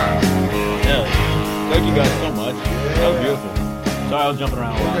about her? Yeah. Thank you guys so much. That was beautiful. Sorry I was jumping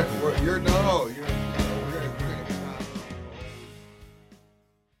around a lot. You're